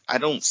 I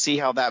don't see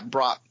how that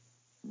brought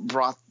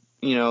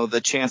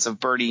the chance of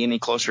birdie any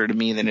closer to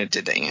me than it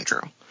did to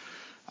Andrew.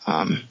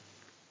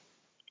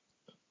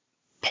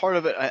 Part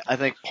of it, I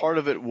think part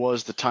of it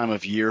was the time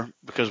of year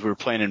because we were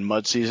playing in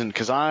mud season.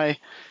 Because I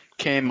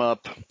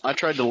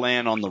tried to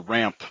land on the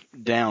ramp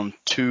down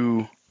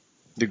to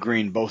the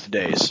green both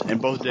days,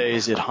 and both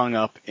days it hung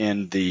up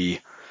in the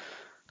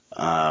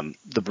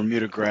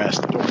Bermuda grass,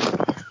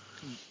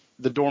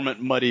 the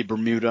dormant muddy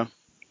Bermuda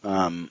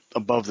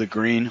above the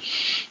green.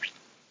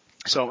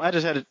 So I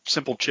just had a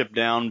simple chip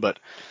down, but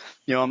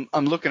I'm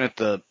looking at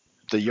the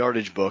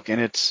yardage book,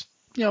 and it's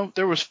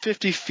there was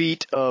 50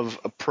 feet of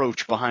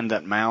approach behind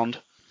that mound.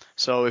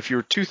 So if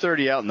you're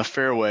 230 out in the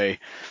fairway,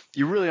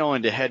 you really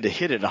only had to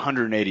hit it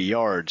 180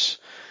 yards,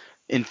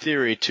 in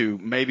theory, to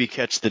maybe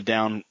catch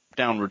the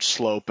downward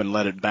slope and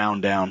let it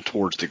bound down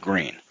towards the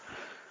green.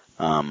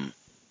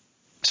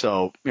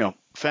 So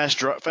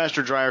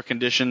faster, drier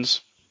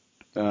conditions,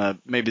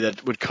 maybe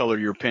that would color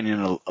your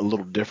opinion a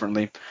little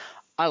differently.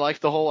 I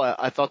liked the hole.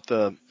 I thought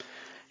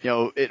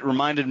it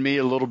reminded me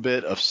a little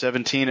bit of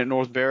 17 at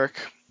North Berwick.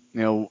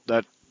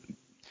 That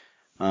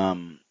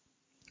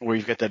where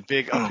you've got that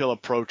big uphill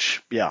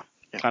approach,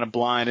 kind of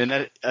blind, and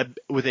that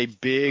with a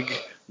big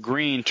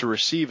green to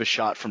receive a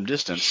shot from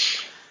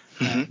distance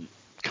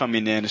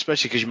coming in,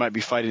 especially because you might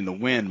be fighting the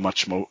wind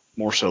much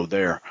more so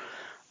there.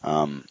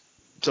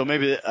 So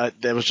maybe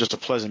that was just a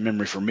pleasant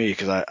memory for me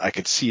because I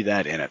could see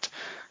that in it.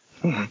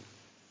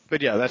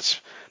 But yeah, that's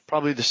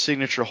probably the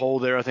signature hole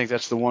there. I think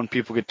that's the one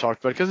people get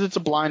talked about because it's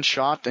a blind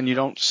shot, and you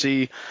don't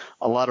see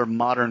a lot of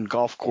modern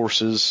golf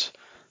courses.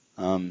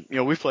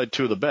 We've played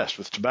two of the best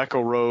with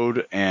Tobacco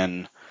Road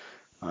and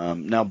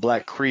now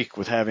Black Creek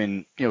with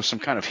having some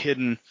kind of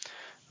hidden.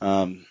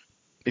 If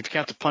you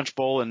count the punch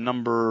bowl and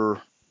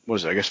number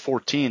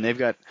 14, they've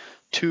got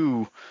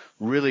two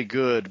really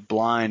good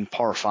blind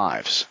par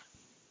 5s.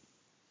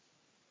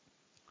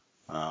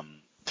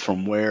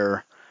 From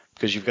where,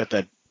 because you've got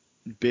that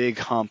big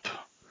hump.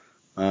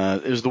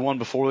 It was the one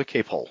before the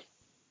Cape hole.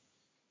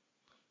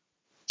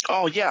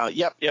 Oh, yeah.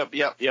 Yep.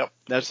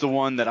 That's the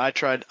one that I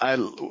tried. I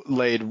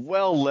laid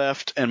well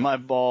left, and my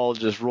ball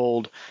just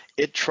rolled.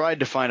 It tried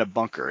to find a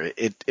bunker.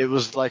 It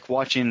was like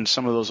watching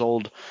some of those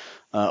old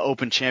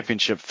Open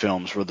Championship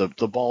films where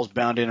the ball's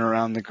bounding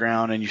around the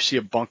ground, and you see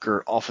a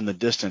bunker off in the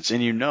distance,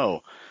 and you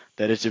know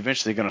that it's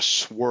eventually going to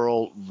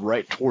swirl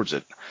right towards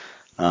it.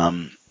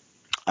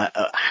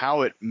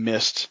 How it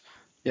missed.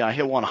 Yeah, I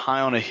hit one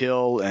high on a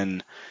hill,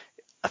 and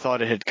I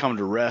thought it had come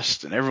to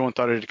rest, and everyone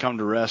thought it had come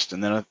to rest,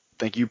 and then I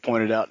think you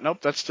pointed out, nope,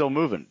 that's still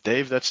moving.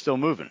 Dave, that's still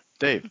moving.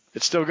 Dave,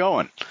 it's still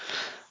going.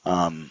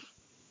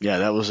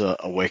 That was a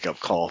wake-up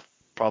call.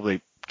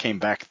 Probably came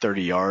back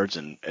 30 yards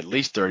and at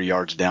least 30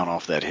 yards down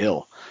off that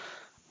hill.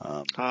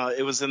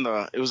 It was in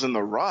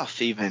the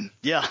rough even.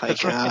 Yeah,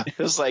 that's right. It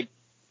was like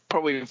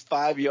probably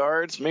 5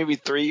 yards, maybe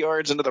 3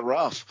 yards into the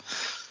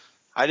rough.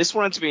 I just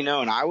wanted to be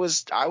known. I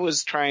was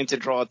trying to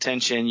draw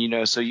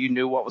attention, so you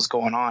knew what was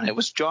going on. It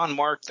was John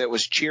Mark that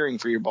was cheering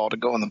for your ball to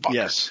go in the bunker.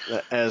 Yes,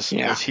 as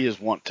he is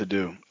wont to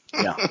do.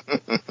 Yeah.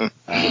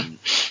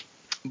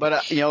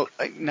 But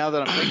now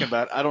that I'm thinking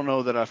about it, I don't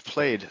know that I've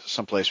played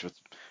someplace with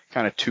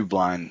kind of 2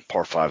 blind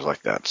par 5s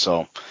like that.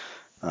 So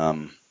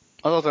I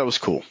thought that was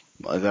cool.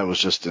 That was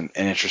just an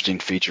interesting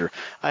feature.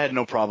 I had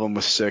no problem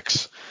with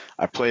 6.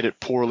 I played it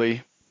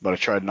poorly, but I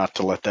tried not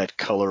to let that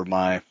color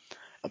my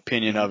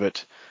opinion of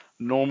it.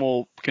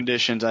 Normal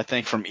conditions, I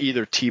think from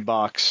either tee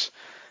box,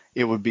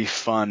 it would be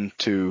fun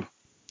to,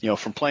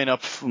 from playing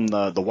up from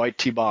the white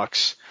tee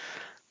box,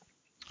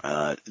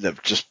 the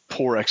just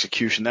poor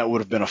execution, that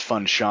would have been a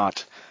fun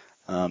shot.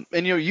 And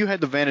you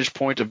had the vantage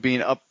point of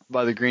being up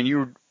by the green. You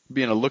were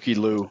being a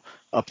looky-loo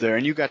up there,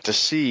 and you got to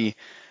see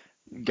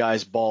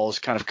guys' balls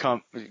kind of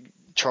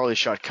Charlie's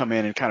shot come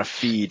in and kind of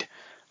feed.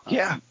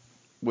 Yeah.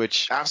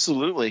 Which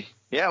absolutely.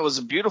 Yeah, it was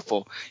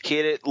beautiful.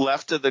 Hit it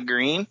left of the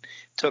green,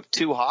 took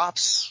 2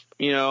 hops,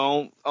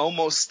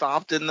 almost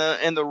stopped in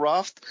the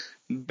rough,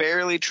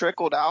 barely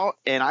trickled out,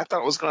 and I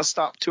thought it was going to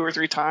stop 2 or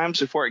 3 times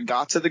before it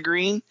got to the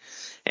green.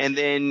 And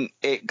then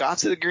it got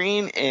to the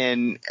green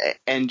and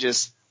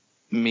just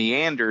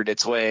meandered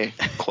its way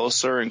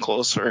closer and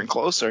closer and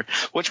closer,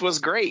 which was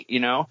great,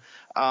 and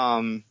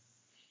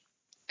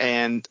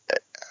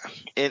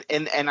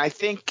I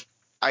think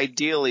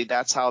ideally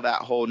that's how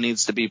that hole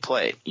needs to be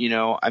played.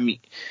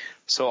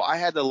 So I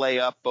had to lay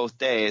up both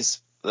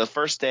days. The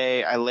first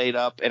day I laid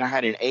up and I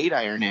had an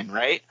 8-iron in,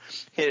 right?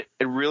 Hit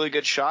a really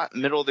good shot,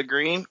 middle of the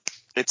green.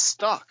 It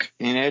stuck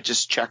and it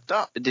just checked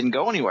up. It didn't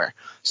go anywhere.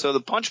 So the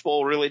punch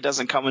bowl really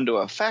doesn't come into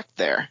effect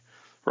there,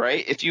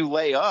 right? If you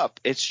lay up,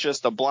 it's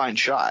just a blind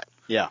shot.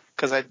 Yeah.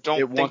 Because I don't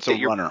think wants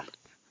that a runner.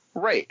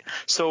 Right.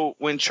 So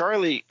when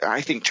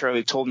I think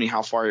Charlie told me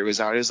how far he was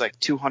out. It was like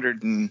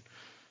 200 and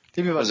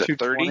was it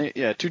 220? 30?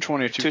 Yeah,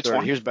 220 or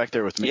 230. He was back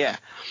there with me. Yeah.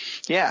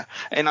 Yeah.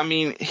 And I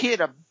mean, he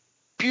had a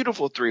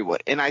beautiful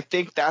 3-wood, and I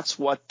think that's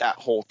what that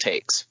hole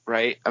takes,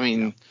 right? I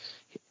mean,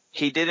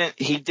 he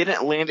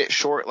didn't land it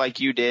short like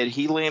you did.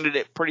 He landed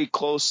it pretty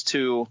close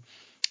to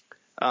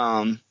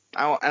I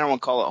don't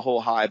want to call it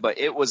hole high, but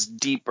it was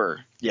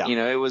deeper. Yeah.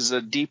 It was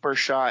a deeper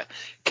shot,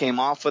 came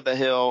off of the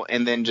hill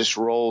and then just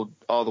rolled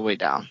all the way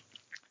down.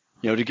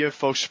 To give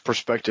folks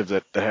perspective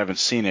that haven't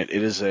seen it,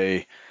 it is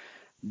a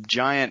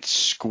giant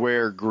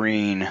square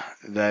green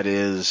that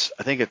is,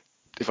 I think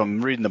if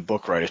I'm reading the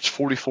book right, it's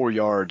 44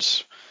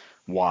 yards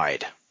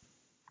wide.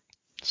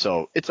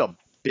 So it's a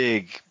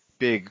big,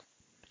 big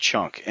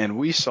chunk. And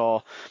we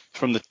saw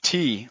from the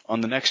tee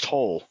on the next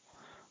hole,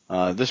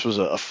 this was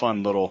a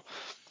fun little,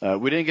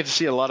 we didn't get to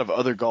see a lot of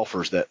other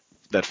golfers that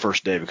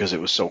first day because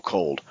it was so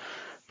cold.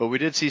 But we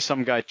did see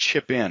some guy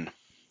chip in,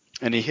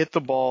 and he hit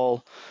the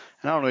ball.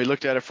 And I don't know, he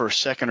looked at it for a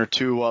second or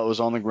two while it was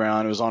on the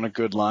ground. It was on a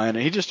good line,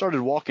 and he just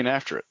started walking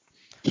after it.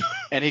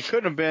 And he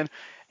couldn't have been.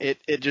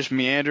 It just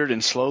meandered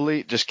and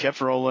slowly just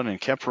kept rolling,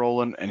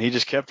 and he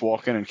just kept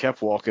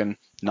walking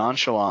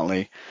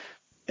nonchalantly.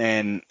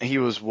 And he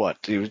was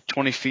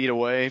 20 feet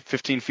away,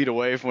 15 feet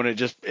away from when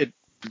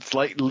it's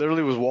like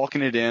literally was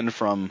walking it in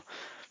from,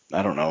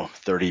 I don't know,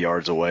 30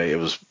 yards away. It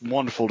was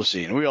wonderful to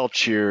see, and we all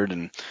cheered,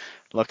 and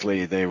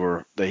luckily they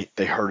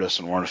heard us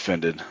and weren't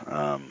offended.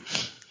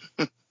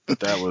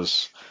 But that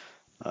was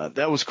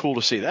cool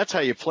to see. That's how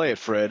you play it,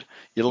 Fred.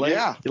 You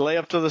lay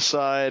up to the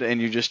side and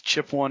you just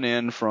chip one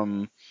in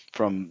from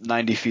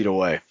 90 feet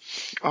away.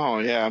 Oh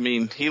yeah, I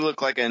mean he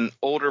looked like an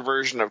older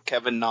version of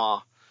Kevin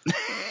Na.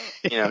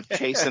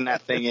 Chasing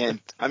that thing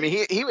in. I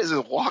mean, he was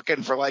just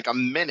walking for like a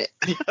minute.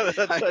 Yeah,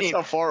 that's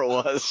how far it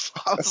was.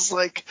 I was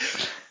like,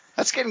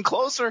 that's getting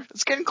closer.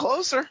 It's getting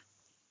closer.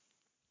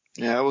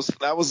 Yeah,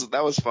 that was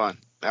fun.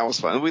 That was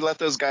fun. We let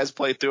those guys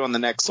play through on the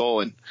next hole,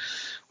 and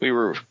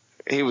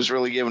he was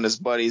really giving his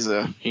buddies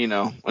an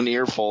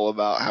earful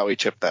about how he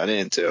chipped that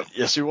in too.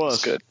 Yes, he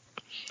was. It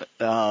was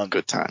good.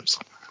 Good times.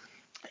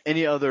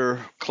 Any other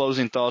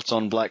closing thoughts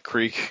on Black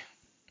Creek?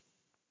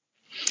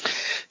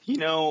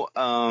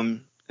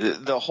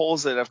 The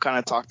holes that I've kind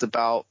of talked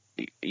about,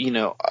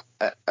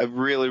 I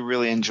really,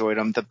 really enjoyed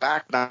them. The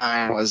back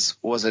 9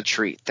 was a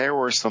treat. There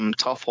were some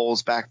tough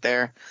holes back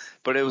there,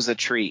 but it was a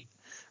treat.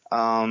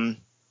 Number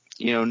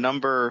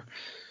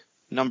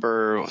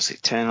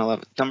 10,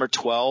 11, number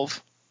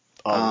 12.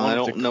 I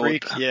don't know.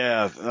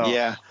 Yeah. Oh,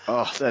 yeah.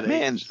 Oh,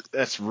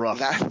 that's rough.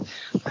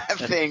 That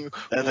thing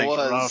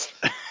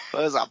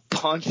was a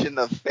punch in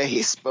the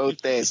face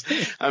both days.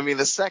 I mean,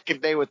 the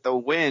second day with the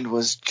wind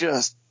was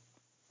just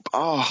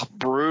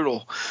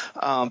brutal.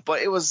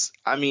 But it was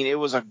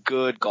a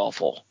good golf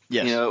hole.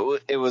 Yes.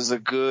 It was a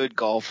good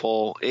golf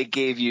hole. It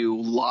gave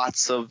you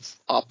lots of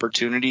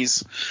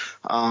opportunities.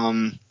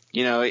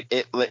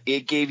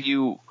 It gave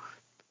you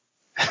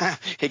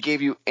it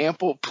gave you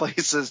ample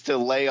places to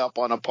lay up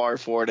on a par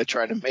 4 to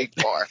try to make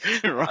par.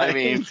 Right. I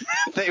mean,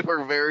 they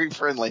were very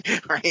friendly,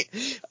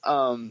 right?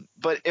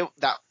 But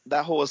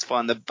that hole was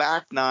fun. The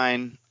back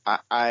 9,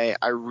 I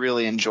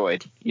really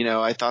enjoyed.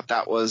 I thought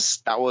that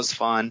was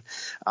fun.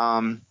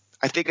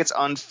 I think it's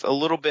a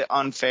little bit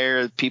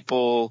unfair,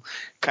 people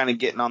kind of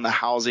getting on the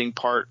housing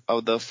part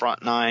of the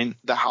front 9.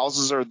 The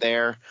houses are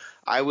there.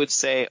 I would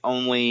say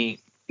only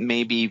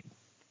maybe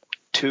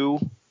two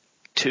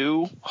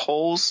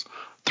holes,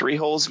 3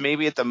 holes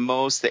maybe at the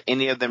most that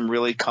any of them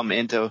really come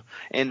into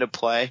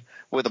play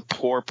with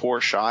a poor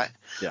shot.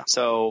 Yeah.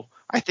 So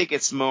I think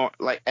it's more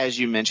like, as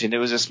you mentioned, it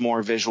was just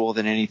more visual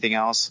than anything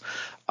else.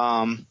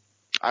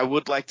 I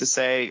would like to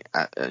say,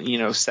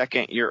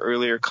 second your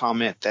earlier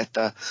comment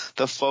that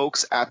the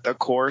folks at the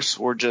course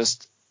were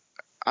just,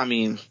 I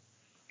mean,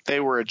 they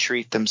were a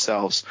treat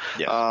themselves.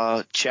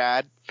 Yes.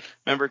 Chad,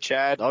 remember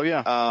Chad? Oh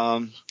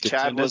yeah.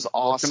 Chad was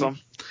awesome.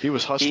 He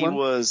was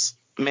hustling.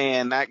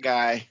 Man, that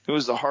guy, who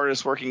was the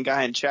hardest working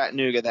guy in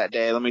Chattanooga that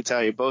day, let me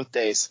tell you, both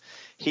days.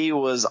 He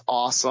was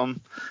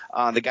awesome.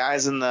 The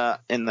guys in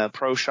the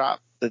pro shop,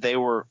 that they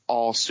were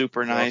all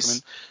super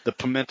nice. The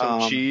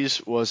pimento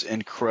cheese was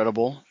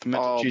incredible.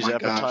 Pimento cheese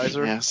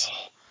appetizer. Gosh,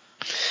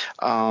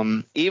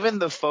 yes. Even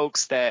the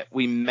folks that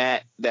we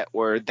met that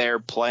were there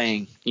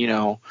playing,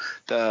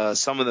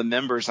 some of the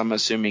members, I'm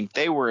assuming,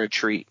 they were a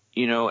treat.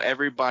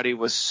 Everybody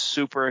was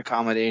super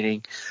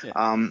accommodating.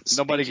 Yeah.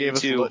 Nobody gave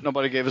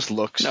us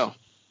looks. No,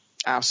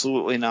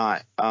 absolutely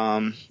not.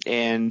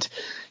 And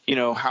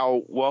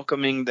how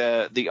welcoming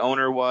the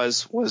owner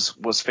was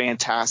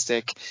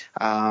fantastic.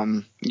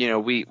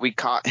 We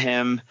caught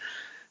him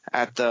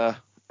at the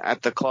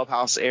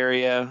clubhouse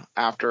area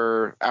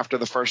after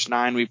the first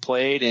 9 we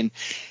played,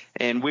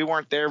 and we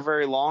weren't there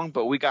very long,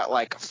 but we got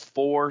like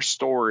 4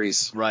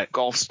 stories, right,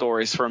 golf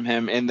stories from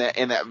him in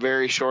that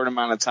very short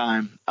amount of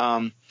time.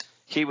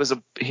 He was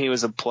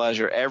a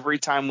pleasure every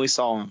time we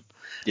saw him.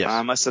 Yes.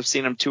 I must have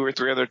seen him 2 or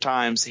 3 other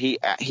times. He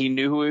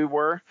knew who we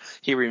were.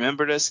 He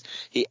remembered us.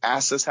 He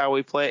asked us how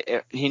we played.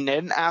 He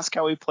didn't ask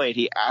how we played.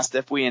 He asked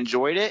if we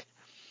enjoyed it,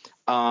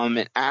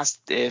 and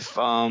asked if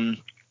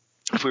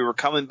we were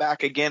coming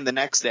back again the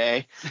next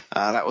day.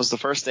 That was the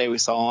first day we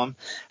saw him.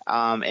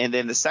 And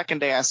then the second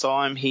day I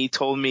saw him, he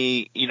told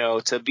me,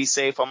 to be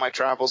safe on my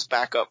travels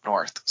back up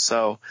north.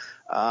 So,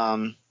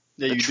 yeah,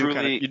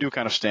 you do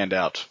kind of stand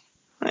out.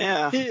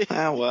 Yeah.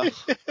 Well,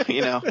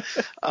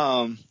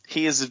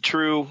 he is a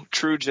true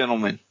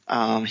gentleman.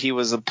 He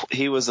was a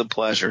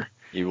pleasure.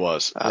 He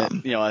was.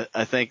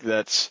 I think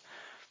that's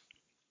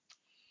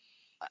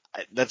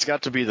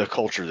got to be the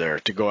culture there,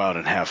 to go out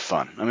and have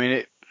fun. I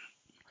mean,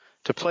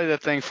 to play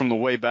that thing from the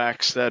way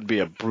backs, that'd be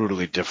a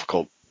brutally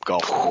difficult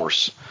golf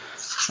course.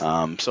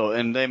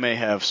 And they may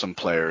have some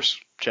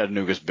players.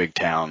 Chattanooga's a big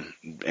town,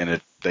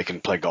 and they can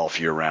play golf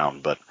year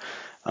round. But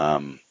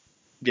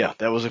yeah,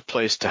 that was a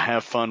place to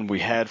have fun. We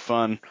had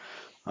fun.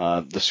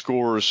 The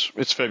scores,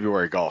 it's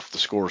February golf. The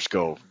scores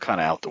go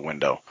kind of out the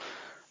window.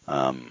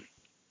 Had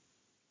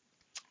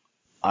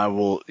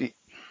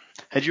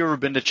you ever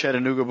been to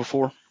Chattanooga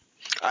before?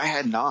 I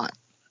had not.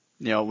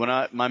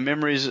 My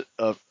memories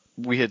of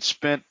we had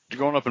spent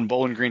growing up in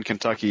Bowling Green,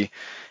 Kentucky,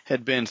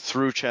 had been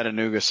through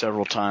Chattanooga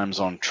several times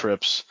on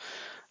trips.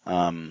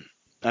 I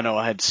know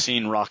I had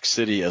seen Rock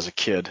City as a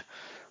kid,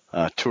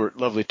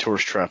 lovely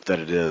tourist trap that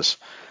it is.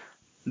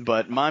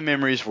 But my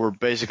memories were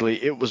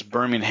basically, it was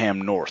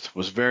Birmingham North,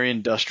 was very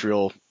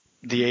industrial.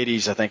 The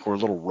 80s, I think, were a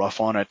little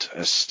rough on it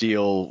as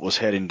steel was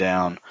heading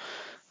down,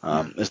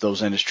 as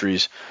those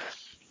industries.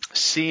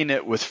 Seeing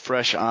it with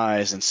fresh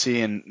eyes and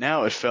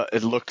now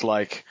it looked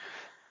like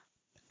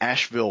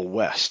Asheville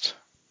West,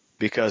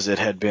 because it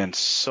had been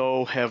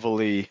so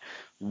heavily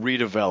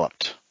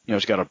redeveloped.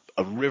 It's got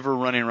a river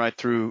running right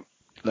through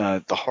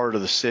the heart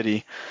of the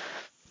city,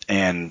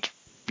 and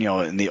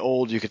in the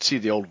old, you could see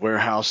the old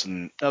warehouse,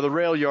 and now the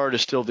rail yard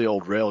is still the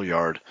old rail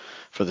yard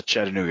for the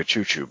Chattanooga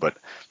Choo Choo. But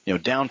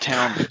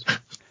downtown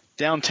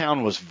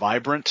was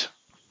vibrant.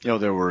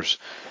 There were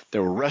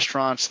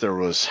restaurants, there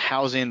was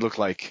housing, looked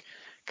like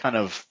kind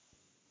of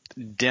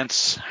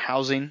dense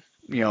housing.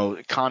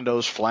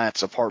 Condos,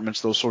 flats,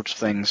 apartments, those sorts of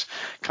things,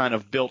 kind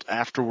of built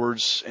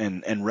afterwards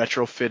and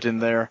retrofit in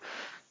there.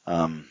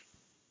 It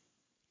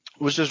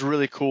was just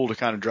really cool to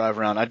kind of drive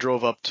around. I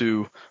drove up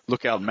to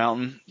Lookout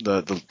Mountain,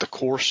 the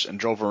course, and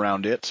drove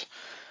around it,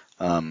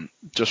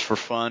 just for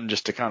fun,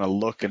 just to kind of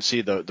look and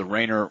see the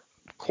Rainer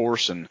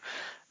course, and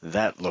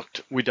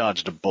we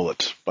dodged a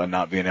bullet by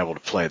not being able to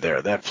play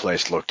there. That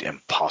place looked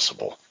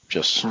impossible.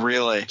 Just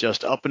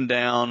up and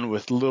down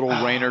with little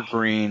Rainer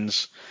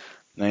greens.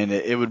 And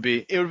it would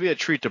be a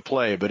treat to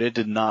play, but it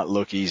did not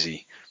look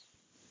easy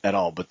at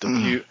all. But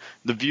the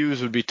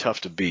views would be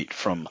tough to beat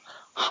from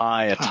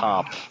high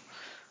atop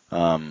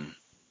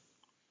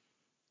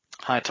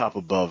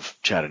above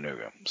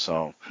Chattanooga.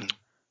 So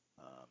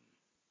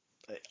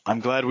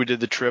I'm glad we did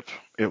the trip.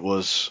 It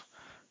was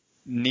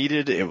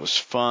needed. It was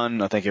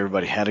fun. I think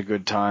everybody had a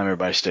good time.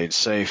 Everybody stayed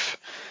safe.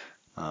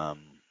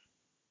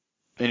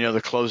 Any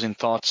other closing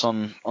thoughts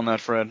on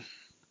that, Fred?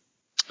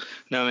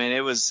 No, man,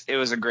 it was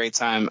a great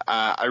time.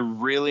 I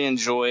really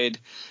enjoyed.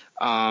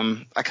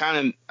 I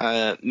kind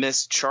of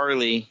missed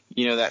Charlie,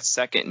 that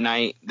second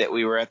night that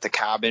we were at the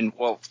cabin.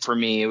 Well, for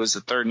me, it was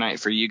the third night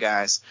for you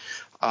guys.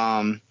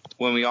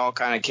 When we all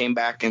kind of came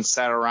back and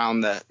sat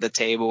around the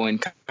table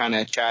and kind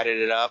of chatted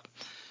it up.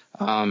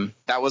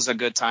 That was a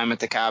good time at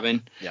the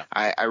cabin. Yeah.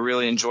 I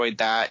really enjoyed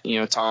that,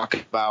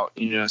 talking about,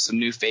 some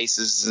new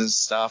faces and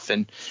stuff.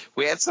 And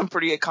we had some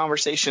pretty good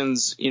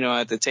conversations,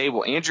 at the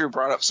table. Andrew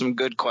brought up some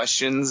good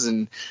questions,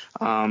 and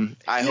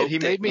I hope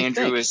that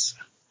Andrew is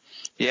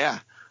 – yeah.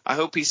 I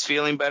hope he's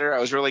feeling better. I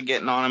was really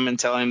getting on him and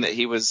telling him that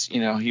he was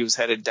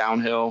headed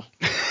downhill,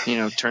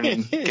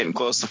 getting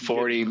close to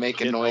 40,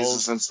 making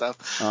noises and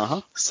stuff.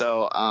 Uh-huh.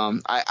 So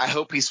I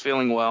hope he's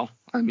feeling well.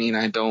 I mean,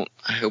 I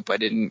hope I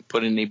didn't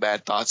put any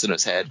bad thoughts in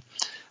his head.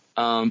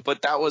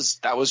 But that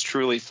was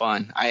truly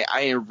fun.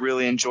 I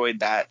really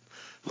enjoyed that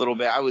little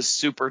bit. I was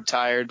super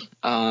tired.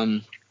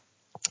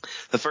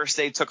 The first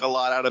day took a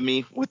lot out of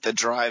me with the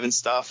drive and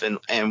stuff,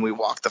 and we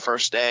walked the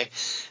first day.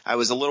 I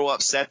was a little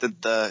upset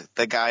that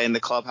the guy in the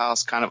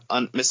clubhouse kind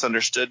of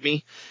misunderstood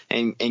me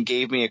and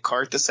gave me a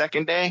cart the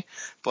second day,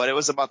 but it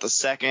was about the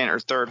second or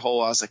third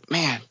hole. I was like,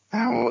 man,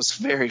 that was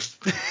very,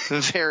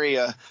 very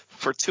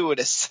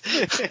fortuitous.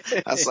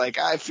 I was like,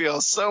 I feel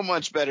so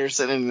much better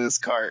sitting in this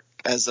cart,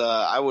 as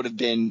I would have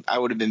been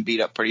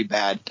beat up pretty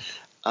bad.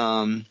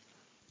 You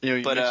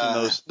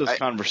mentioned those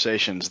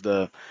conversations.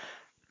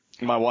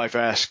 My wife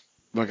asked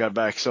when I got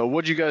back, so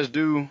what'd you guys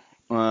do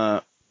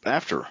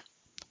after?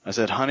 I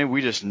said, honey,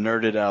 we just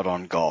nerded out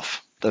on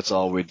golf. That's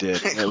all we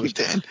did. We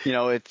did.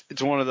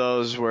 It's one of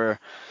those where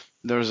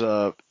there's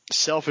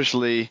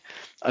selfishly,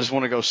 I just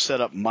want to go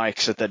set up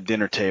mics at that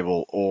dinner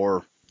table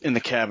or in the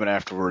cabin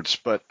afterwards.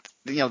 But,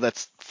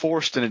 that's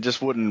forced, and it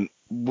just wouldn't,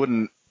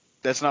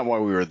 that's not why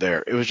we were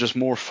there. It was just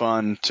more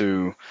fun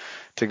to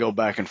go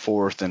back and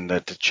forth and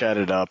to chat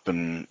it up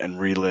and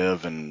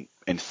relive and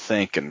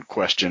think and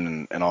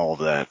question and all of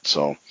that.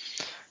 So,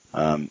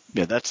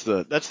 that's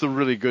the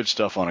really good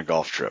stuff on a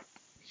golf trip.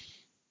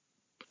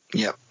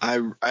 Yep,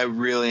 I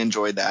really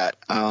enjoyed that.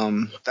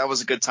 That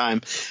was a good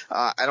time.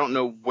 I don't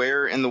know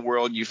where in the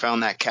world you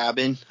found that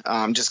cabin.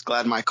 I'm just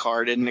glad my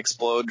car didn't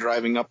explode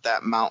driving up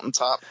that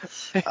mountaintop.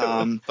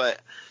 But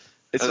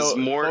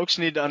folks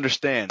need to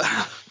understand.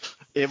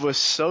 It was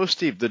so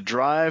steep. The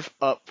drive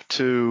up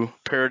to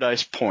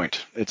Paradise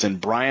Point, it's in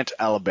Bryant,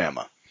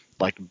 Alabama,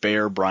 like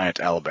Bear Bryant,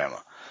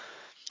 Alabama.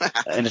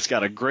 And it's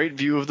got a great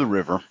view of the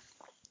river.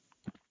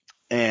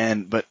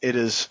 But it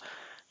is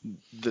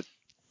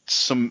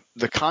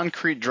the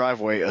concrete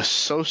driveway is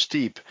so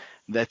steep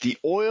that the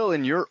oil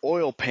in your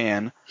oil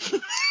pan,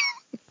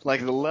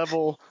 like the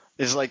level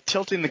is like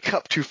tilting the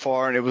cup too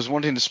far, and it was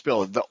wanting to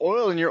spill. The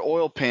oil in your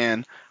oil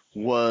pan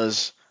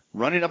was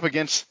running up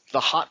against the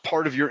hot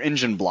part of your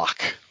engine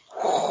block,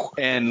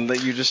 and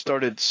that you just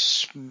started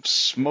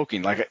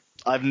smoking. Like,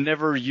 I've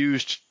never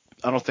used,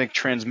 I don't think,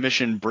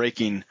 transmission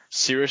braking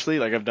seriously.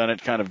 Like, I've done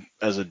it kind of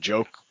as a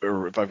joke,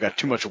 or if I've got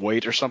too much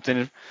weight or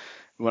something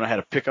when I had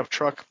a pickup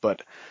truck.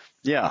 But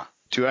yeah,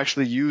 to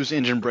actually use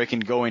engine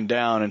braking going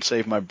down and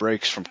save my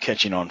brakes from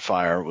catching on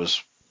fire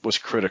was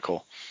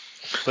critical.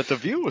 But the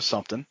view was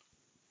something.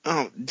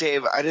 Oh,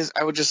 Dave,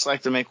 I would just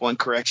like to make one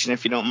correction,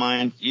 if you don't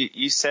mind.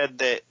 You said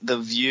that the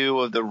view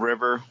of the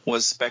river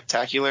was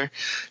spectacular.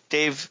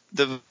 Dave,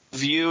 the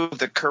view of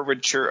the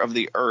curvature of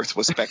the earth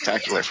was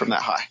spectacular from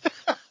that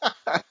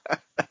high.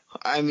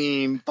 I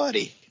mean,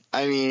 buddy.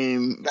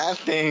 That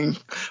thing,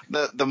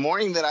 the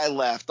morning that I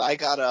left, I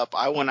got up,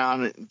 I went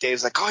on, and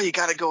Dave's like, oh, you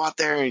got to go out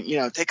there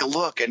and, take a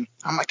look. And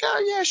I'm like,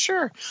 oh, yeah,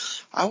 sure.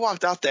 I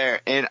walked out there,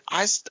 and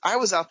I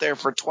was out there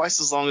for twice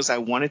as long as I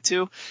wanted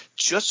to,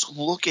 just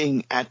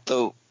looking at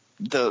the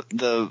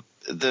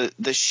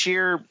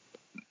sheer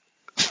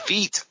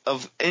feat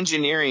of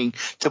engineering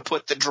to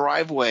put the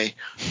driveway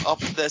up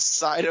the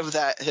side of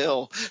that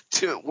hill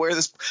to where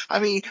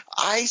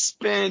I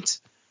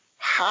spent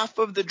half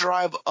of the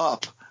drive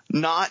up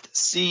not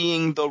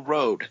seeing the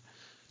road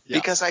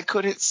because I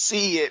couldn't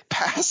see it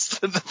past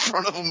the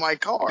front of my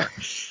car.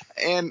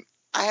 And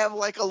I have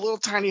like a little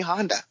tiny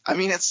Honda.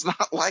 It's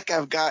not like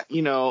I've got,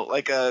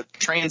 like a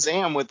Trans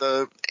Am with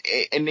an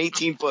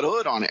 18-foot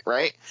hood on it,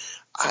 right?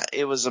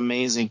 It was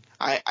amazing.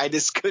 I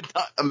just could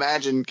not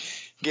imagine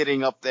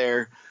getting up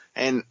there.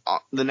 And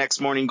the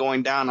next morning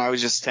going down, I was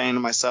just saying to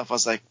myself, I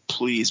was like,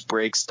 please,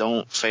 brakes,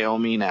 don't fail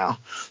me now,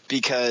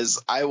 because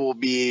I will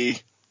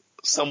be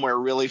somewhere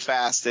really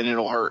fast and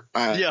it'll hurt.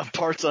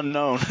 Parts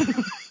unknown.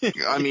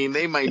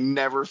 They might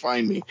never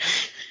find me.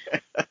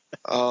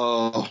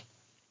 Oh,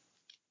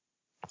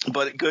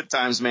 but good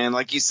times, man.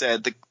 Like you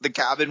said, the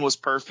cabin was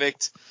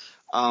perfect.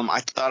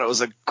 I thought it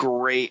was a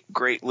great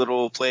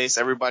little place.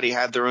 Everybody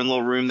had their own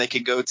little room they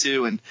could go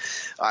to, and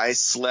I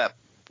slept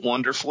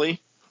wonderfully.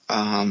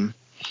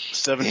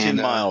 17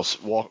 miles.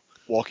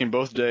 Walking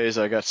both days,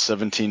 I got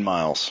 17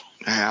 miles.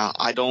 Yeah,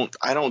 I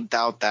don't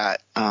doubt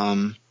that.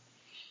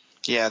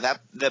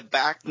 The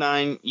back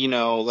nine,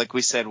 like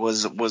we said,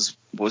 was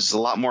a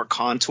lot more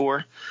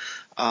contour.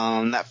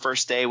 that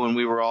first day when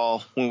we were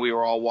all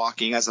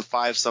walking as a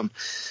fivesome,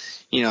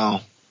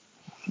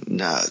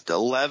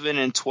 11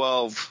 and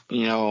 12,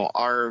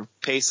 our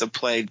pace of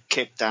play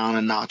kicked down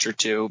a notch or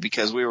two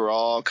because we were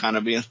all kind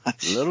of being a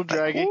little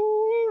draggy.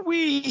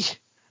 Woo-wee.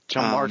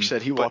 John Mark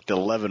said he walked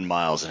 11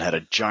 miles and had a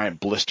giant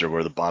blister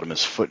where the bottom of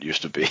his foot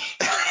used to be.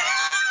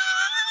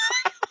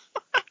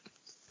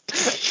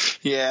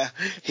 Yeah,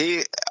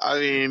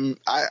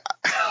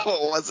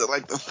 what was it,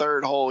 like the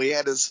third hole? He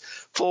had his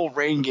full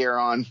rain gear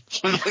on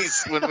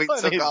when we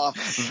took off.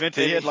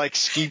 Vented. He had like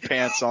ski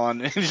pants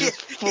on and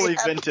just fully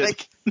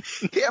vented.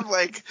 He had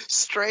like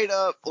straight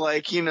up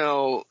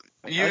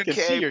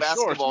UK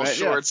basketball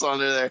shorts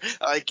under there,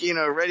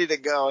 ready to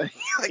go.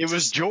 It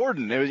was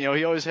Jordan. It was,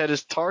 he always had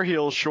his Tar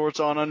Heel shorts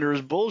on under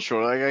his bull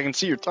shorts. I can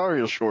see your Tar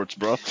Heel shorts,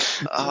 bro.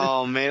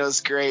 Oh man, it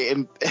was great.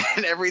 And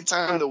every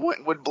time the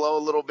wind would blow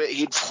a little bit,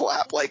 he'd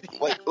flap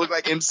look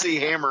like MC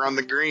Hammer on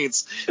the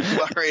greens.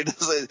 Ready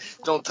to say,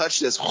 "Don't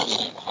touch this."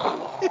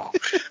 Oh,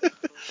 it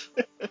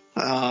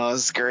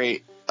was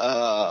great.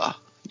 Yeah,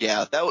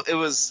 it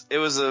was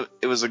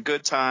a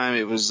good time.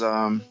 It was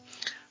I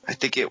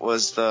think it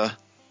was the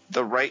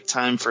right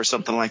time for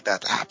something like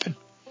that to happen.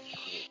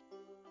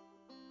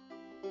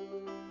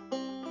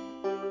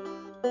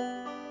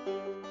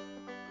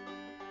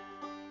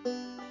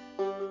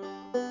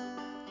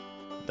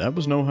 That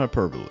was no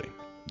hyperbole.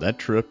 That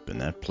trip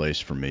and that place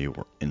for me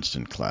were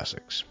instant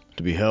classics,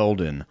 to be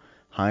held in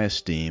high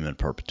esteem and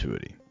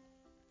perpetuity.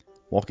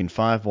 Walking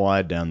 5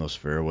 wide down those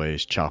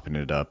fairways, chopping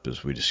it up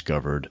as we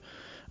discovered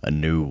a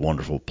new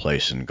wonderful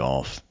place in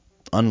golf,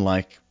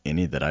 unlike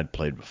any that I'd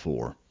played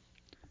before,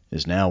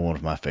 is now one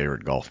of my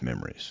favorite golf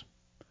memories.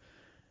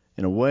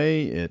 In a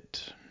way,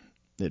 it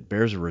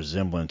bears a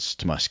resemblance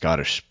to my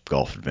Scottish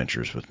golf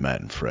adventures with Matt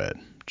and Fred,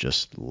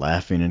 just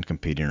laughing and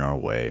competing our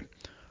way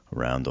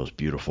around those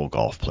beautiful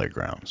golf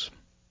playgrounds.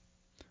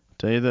 I'll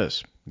tell you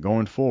this,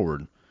 going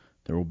forward,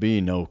 there will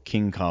be no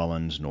King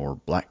Collins nor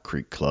Black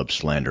Creek Club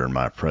slander in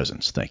my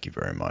presence. Thank you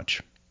very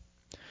much.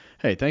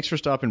 Hey, thanks for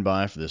stopping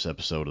by for this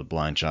episode of the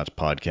Blind Shots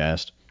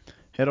Podcast.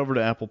 Head over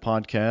to Apple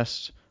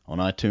Podcasts on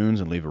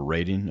iTunes and leave a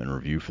rating and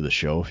review for the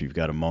show if you've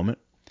got a moment.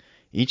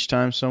 Each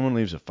time someone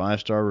leaves a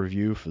 5-star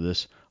review for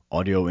this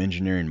audio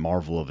engineering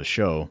marvel of a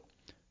show,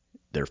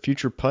 their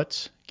future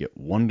putts get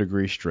 1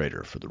 degree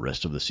straighter for the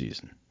rest of the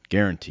season.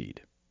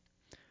 Guaranteed.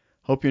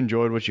 Hope you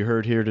enjoyed what you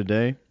heard here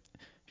today.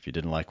 If you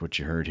didn't like what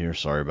you heard here,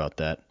 sorry about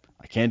that.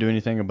 I can't do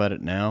anything about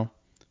it now,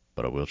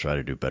 but I will try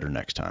to do better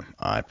next time.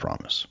 I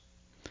promise.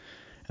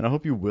 And I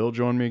hope you will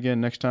join me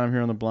again next time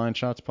here on the Blind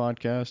Shots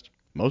Podcast.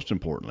 Most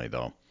importantly,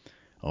 though,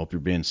 I hope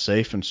you're being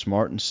safe and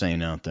smart and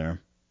sane out there.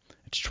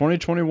 It's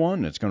 2021,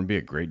 and it's going to be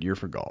a great year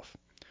for golf.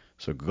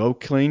 So go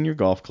clean your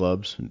golf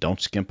clubs and don't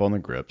skimp on the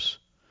grips.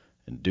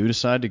 And do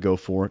decide to go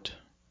for it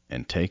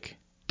and take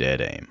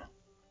dead aim.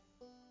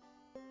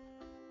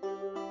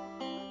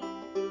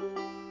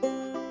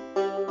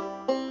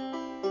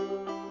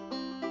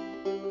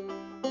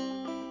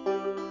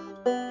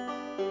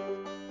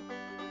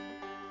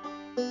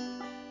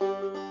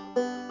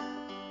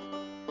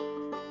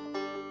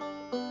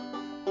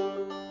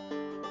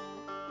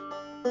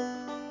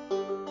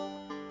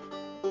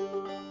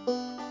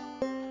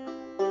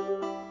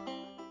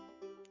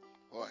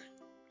 Boy,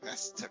 that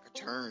took a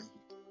turn.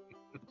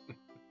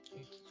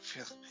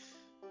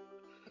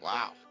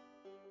 Wow.